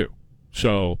that we do.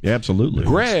 So Yeah, absolutely.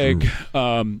 Greg,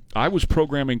 I was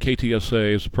programming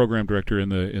KTSA as a program director in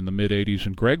the mid '80s,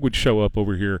 and Greg would show up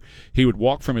over here. He would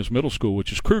walk from his middle school,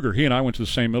 which is Kruger. He and I went to the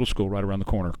same middle school right around the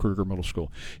corner, Kruger Middle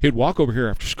School. He'd walk over here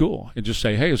after school and just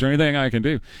say, "Hey, is there anything I can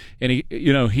do?" And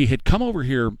he had come over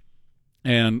here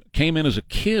and came in as a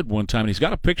kid one time, and he's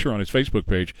got a picture on his Facebook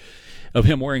page of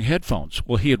him wearing headphones.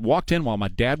 Well, he had walked in while my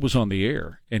dad was on the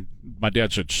air, and my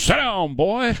dad said, "Sit down,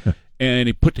 boy." And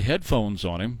he put the headphones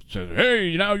on him, said,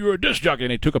 "Hey, now you're a disc jockey,"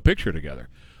 and they took a picture together.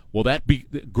 Well,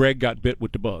 Greg got bit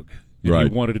with the bug. And right.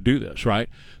 He wanted to do this, right?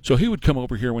 So he would come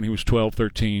over here when he was 12,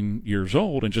 13 years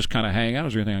old and just kind of hang out.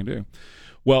 Is there anything I can do?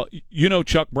 Well, you know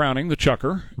Chuck Browning, the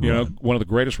Chucker, one of the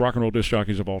greatest rock and roll disc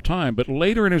jockeys of all time. But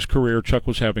later in his career, Chuck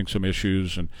was having some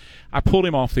issues, and I pulled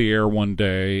him off the air one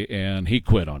day, and he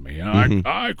quit on me.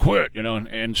 I quit,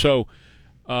 and so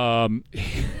I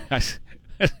said,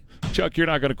 "Chuck, you're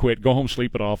not going to quit. Go home,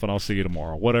 sleep it off, and I'll see you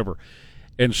tomorrow," whatever.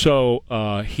 And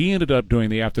so he ended up doing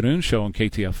the afternoon show on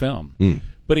KTFM.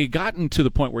 But he'd gotten to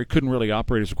the point where he couldn't really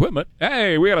operate his equipment.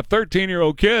 Hey, we got a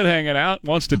 13-year-old kid hanging out,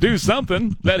 wants to do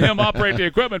something. Let him operate the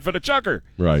equipment for the Chucker.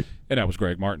 Right. And that was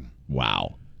Greg Martin.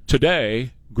 Wow.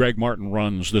 Today, Greg Martin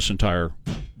runs this entire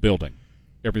building.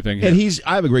 Everything. And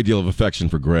I have a great deal of affection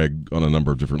for Greg on a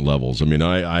number of different levels. I mean,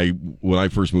 I when I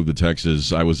first moved to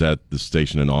Texas, I was at the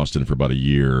station in Austin for about a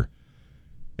year.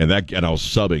 And I was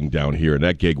subbing down here, and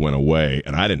that gig went away,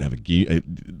 and I didn't have a gig.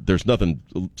 There's nothing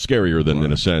scarier than,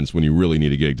 in a sense, when you really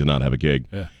need a gig to not have a gig.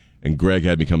 Yeah. And Greg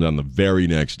had me come down the very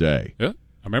next day. Yeah,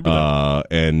 I remember that.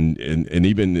 And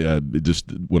even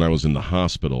just when I was in the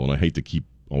hospital, and I hate to keep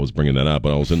always bringing that up,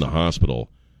 but I was in the hospital,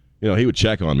 he would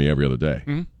check on me every other day.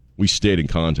 Mm-hmm. We stayed in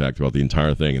contact throughout the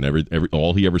entire thing, and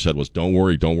all he ever said was, "Don't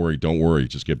worry, don't worry, don't worry.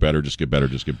 Just get better, just get better,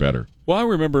 just get better." Well, I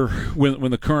remember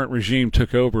when the current regime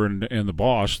took over, and the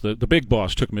boss, the big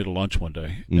boss, took me to lunch one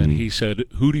day, and he said,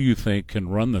 "Who do you think can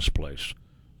run this place?"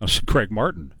 I said, "Greg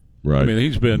Martin." Right. I mean,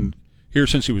 he's been here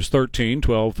since he was 13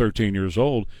 years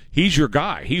old. He's your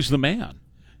guy. He's the man.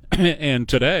 And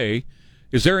today,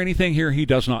 is there anything here he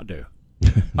does not do?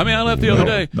 I mean, I left the other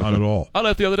day. Not at all. I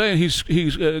left the other day, and he's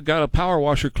got a power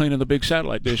washer cleaning the big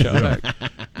satellite dish out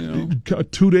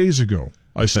back. 2 days ago,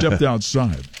 I stepped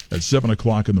outside at 7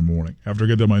 o'clock in the morning after I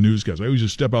get done my newscast. I always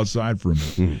just step outside for a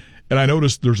minute, and I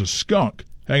noticed there's a skunk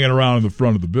hanging around in the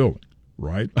front of the building.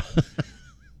 Right.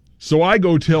 So I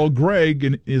go tell Greg,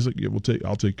 and he's like, "Yeah,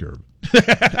 I'll take care of it."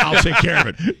 I'll take care of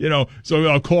it. So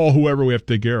I'll call whoever we have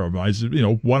to take care of. I said,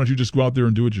 why don't you just go out there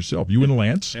and do it yourself? You and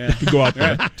Lance can go out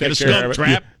there. Take care of it.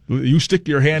 Trap. You stick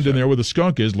your hand in there where the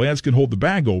skunk is. Lance can hold the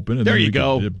bag open. And there you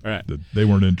go. They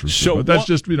weren't interested. So but that's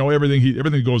just everything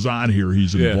that goes on here.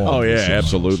 He's involved. Oh yeah,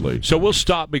 absolutely. So we'll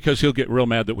stop because he'll get real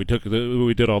mad that we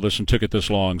did all this and took it this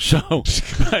long. So,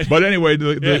 but anyway,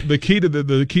 the key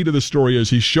to the story is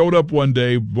he showed up one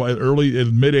day, early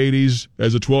in mid '80s,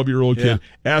 as a 12-year-old kid,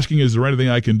 asking, "Is there anything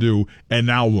I can do?" And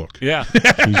now look, yeah,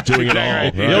 he's doing it all.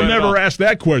 Right. He'll never ask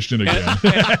that question again.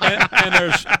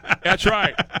 and that's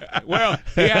right. Well,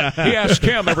 he asks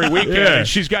Kim every weekend, and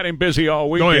she's got him busy all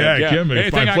weekend. Oh, yeah, Kim.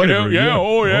 Anything I can do? Yeah,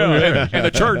 oh, yeah. And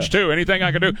the church, too. Anything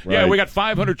I can do? Right. Yeah, we got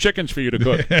 500 chickens for you to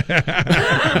cook.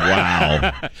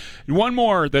 Wow. One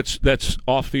more that's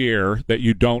off the air that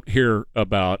you don't hear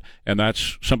about, and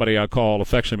that's somebody I call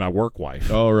affectionately my work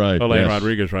wife. Oh, right. Elaine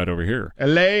Rodriguez right over here.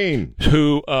 Elaine.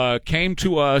 Who came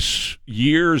to us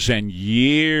years and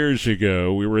years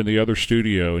ago. We were in the other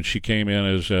studio, and she came in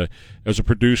as a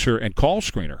producer and call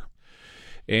screener.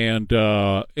 And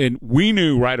we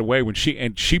knew right away when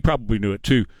she probably knew it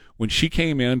too, when she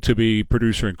came in to be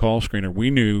producer and call screener, we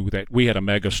knew that we had a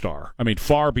megastar. I mean,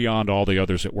 far beyond all the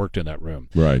others that worked in that room.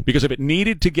 Right. Because if it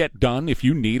needed to get done, if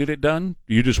you needed it done,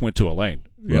 you just went to Elaine.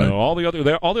 You know, all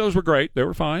the others were great. They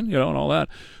were fine, and all that.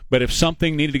 But if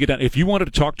something needed to get done, if you wanted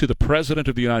to talk to the President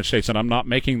of the United States, and I'm not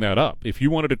making that up, if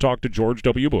you wanted to talk to George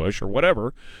W. Bush or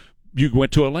whatever, you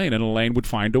went to Elaine, and Elaine would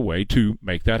find a way to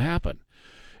make that happen.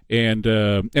 And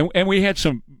we had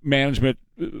some management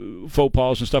faux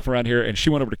pas and stuff around here, and she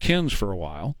went over to Ken's for a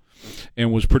while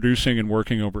and was producing and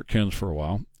working over at Ken's for a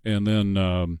while. And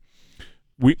then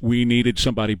we needed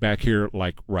somebody back here,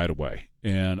 like, right away.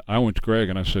 And I went to Greg,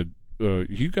 and I said,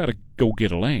 you got to go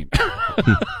get Elaine.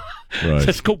 Right.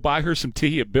 Let's go buy her some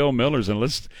tea at Bill Miller's, and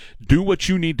let's do what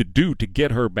you need to do to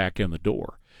get her back in the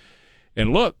door.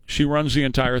 And look, she runs the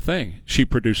entire thing. She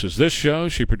produces this show.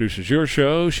 She produces your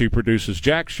show. She produces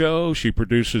Jack's show. She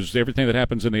produces everything that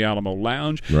happens in the Alamo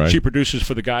Lounge. Right. She produces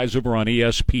for the guys over on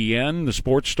ESPN, the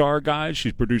Sports Star guys.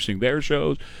 She's producing their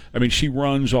shows. I mean, she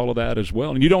runs all of that as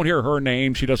well. And you don't hear her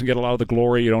name. She doesn't get a lot of the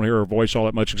glory. You don't hear her voice all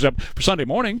that much, except for Sunday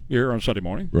morning. You hear her on Sunday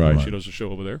morning. Right. She does a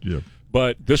show over there. Yep.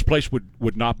 But this place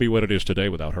would not be what it is today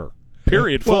without her.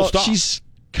 Period. Full Well, stop. she's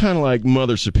kind of like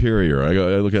Mother Superior. I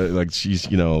look at it like she's,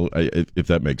 if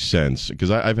that makes sense.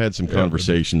 Because I've had some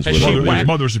conversations with her. If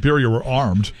Mother Superior were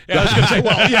armed. Yeah, I was going to say,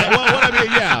 What I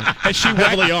mean, yeah. has she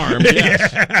Heavily armed,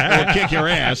 yes. Will kick your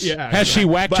ass. Has she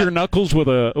whacked your knuckles with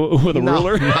a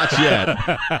ruler? Not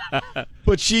yet.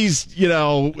 But she's,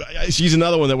 she's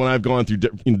another one that when I've gone through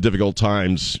difficult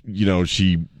times,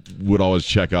 she would always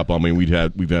check up on me. We've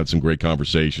had some great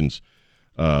conversations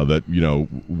that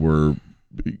were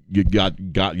got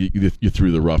you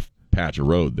through the rough patch of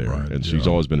road there, right, and she's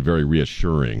always been very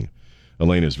reassuring.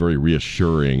 Elaine is very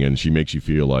reassuring, and she makes you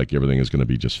feel like everything is going to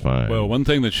be just fine. Well, one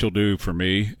thing that she'll do for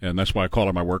me, and that's why I call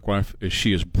her my work wife, is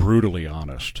she is brutally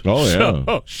honest. Oh,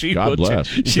 yeah. So God bless.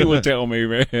 She will tell me,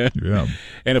 man. Yeah.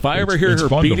 And if I ever hear her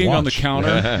fun to beating on the watch.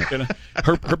 counter,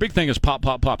 her big thing is pop,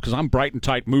 pop, pop, because I'm bright and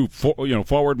tight,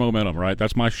 forward momentum, right?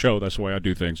 That's my show. That's the way I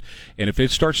do things. And if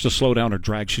it starts to slow down or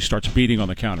drag, she starts beating on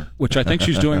the counter, which I think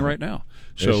she's doing right now.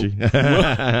 So we'll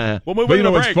move But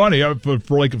into it's break. funny. For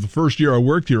the first year I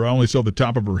worked here, I only saw the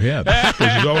top of her head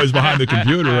because she's always behind the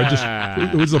computer.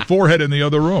 It was the forehead in the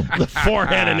other room. The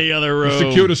forehead in the other room. It's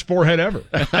the cutest forehead ever.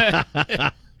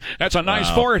 That's a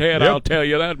nice forehead, Yep. I'll tell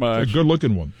you that A much.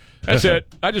 good-looking one. That's it.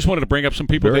 I just wanted to bring up some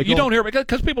people Very that you cool. don't hear,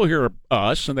 because people hear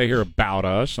us and they hear about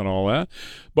us and all that.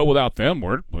 But without them,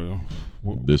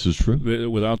 This is true.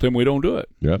 without them, we don't do it.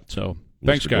 Yep. So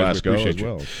thanks, Mr. guys. We Glasgow appreciate as you.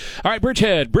 well. All right,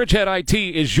 Bridgehead. Bridgehead IT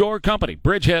is your company.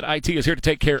 Bridgehead IT is here to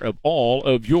take care of all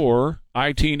of your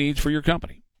IT needs for your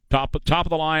company. Top of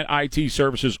the line IT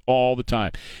services all the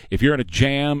time. If you're in a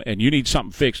jam and you need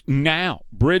something fixed now,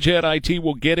 Bridgehead IT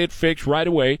will get it fixed right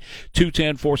away.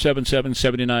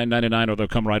 210-477-7999, or they'll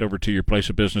come right over to your place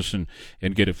of business and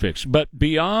get it fixed. But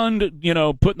beyond,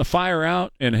 putting the fire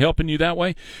out and helping you that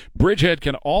way, Bridgehead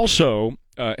can also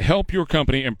help your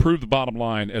company improve the bottom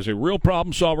line as a real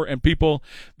problem solver and people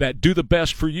that do the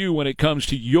best for you when it comes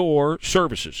to your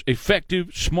services. Effective,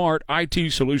 smart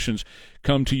IT solutions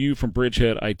come to you from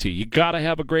Bridgehead IT. You got to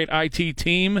have a great IT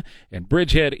team, and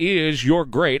Bridgehead is your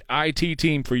great IT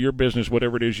team for your business,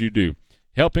 whatever it is you do.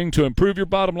 Helping to improve your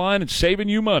bottom line and saving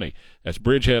you money. That's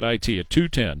Bridgehead IT at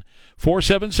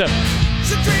 210-477.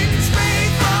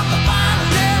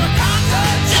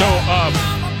 So,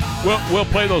 we'll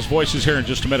play those voices here in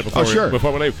just a minute before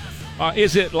we leave.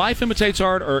 Is it Life Imitates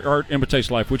Art or Art Imitates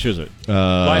Life? Which is it?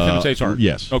 Life Imitates Art.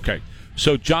 Yes. Okay.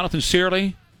 So Jonathan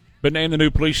Searley been named the new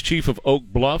police chief of Oak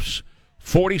Bluffs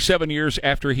 47 years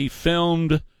after he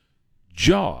filmed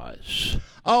Jaws.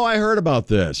 Oh, I heard about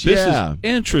this. This yeah. is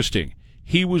interesting.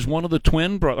 He was one of the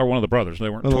twin brothers, or one of the brothers. They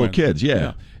weren't little twins. kids,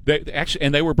 yeah. They actually,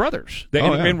 and they were brothers.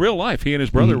 Yeah. In real life, he and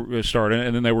his brother starred,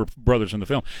 and then they were brothers in the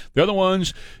film. They're the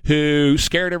ones who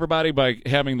scared everybody by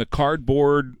having the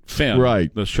cardboard fin,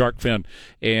 right? The shark fin,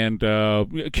 and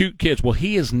cute kids. Well,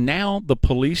 he is now the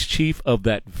police chief of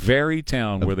that very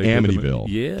town where they Amityville.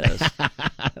 Yes,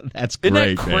 That's great.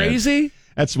 Isn't that crazy? Man.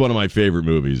 That's one of my favorite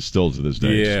movies, still to this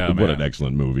day. Yeah, what man. an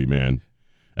excellent movie, man.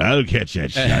 I'll catch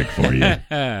that shark for you.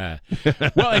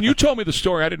 Well, and you told me the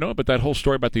story. I didn't know, but that whole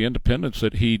story about the Independence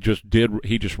that he just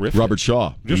riffed. Robert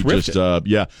Shaw. Just riffed it.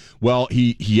 Yeah. Well,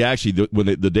 he actually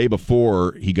the day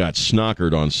before he got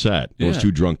snockered on set. He was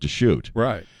too drunk to shoot.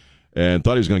 Right. And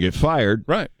thought he was going to get fired.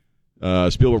 Right.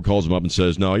 Spielberg calls him up and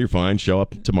says, "No, you're fine. Show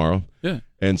up tomorrow." Yeah.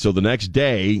 And so the next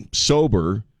day,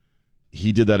 sober,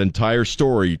 he did that entire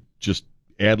story just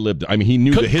ad-libbed. I mean, he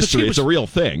knew the history. It's a real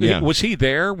thing. Yeah. Was he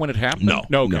there when it happened? No.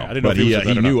 Okay. I didn't know but if he was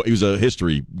he there. knew he was a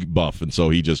history buff, and so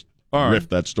he just riffed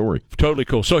that story. Totally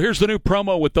cool. So here's the new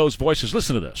promo with those voices.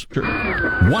 Listen to this.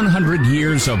 100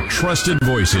 years of trusted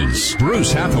voices.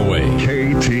 Bruce Hathaway.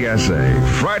 KTSA.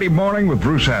 Friday morning with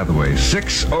Bruce Hathaway.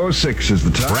 6:06 is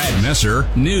the time. Brad Messer,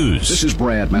 News. This is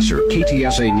Brad Messer,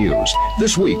 KTSA News.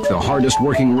 This week, the hardest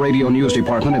working radio news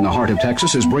department in the heart of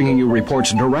Texas is bringing you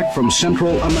reports direct from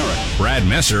Central America. Brad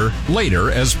Messer, later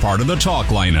as part of the talk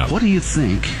lineup. What do you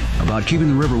think about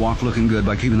keeping the Riverwalk looking good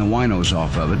by keeping the winos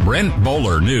off of it? Brent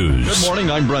Bowler, News. Good morning,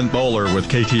 I'm Brent Bowler with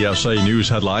KTSA News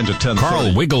headlines at 10:30.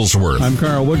 Carl Wigglesworth. I'm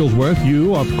Carl Wigglesworth.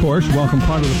 You, of course, welcome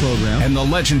part of the program. And the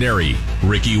legendary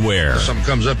Ricky Ware. If something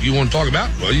comes up you want to talk about,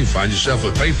 well, you find yourself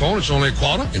a payphone. It's only a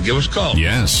quarter, and give us a call.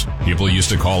 Yes, people used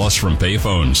to call us from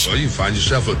payphones. Well, you find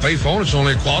yourself a payphone. It's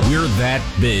only a quarter. We're that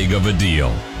big of a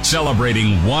deal.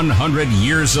 Celebrating 100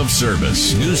 years of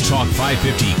service. News Talk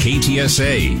 550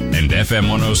 KTSA and FM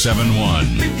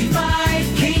 107.1. 55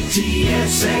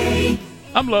 KTSA.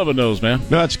 I'm loving those, man.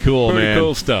 That's cool, Pretty man.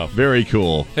 cool stuff. Very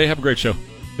cool. Hey, have a great show.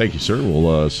 Thank you, sir.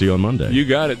 We'll see you on Monday. You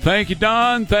got it. Thank you,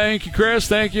 Don. Thank you, Chris.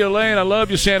 Thank you, Elaine. I love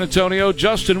you, San Antonio.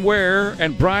 Justin Ware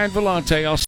and Brian Vellante. I'll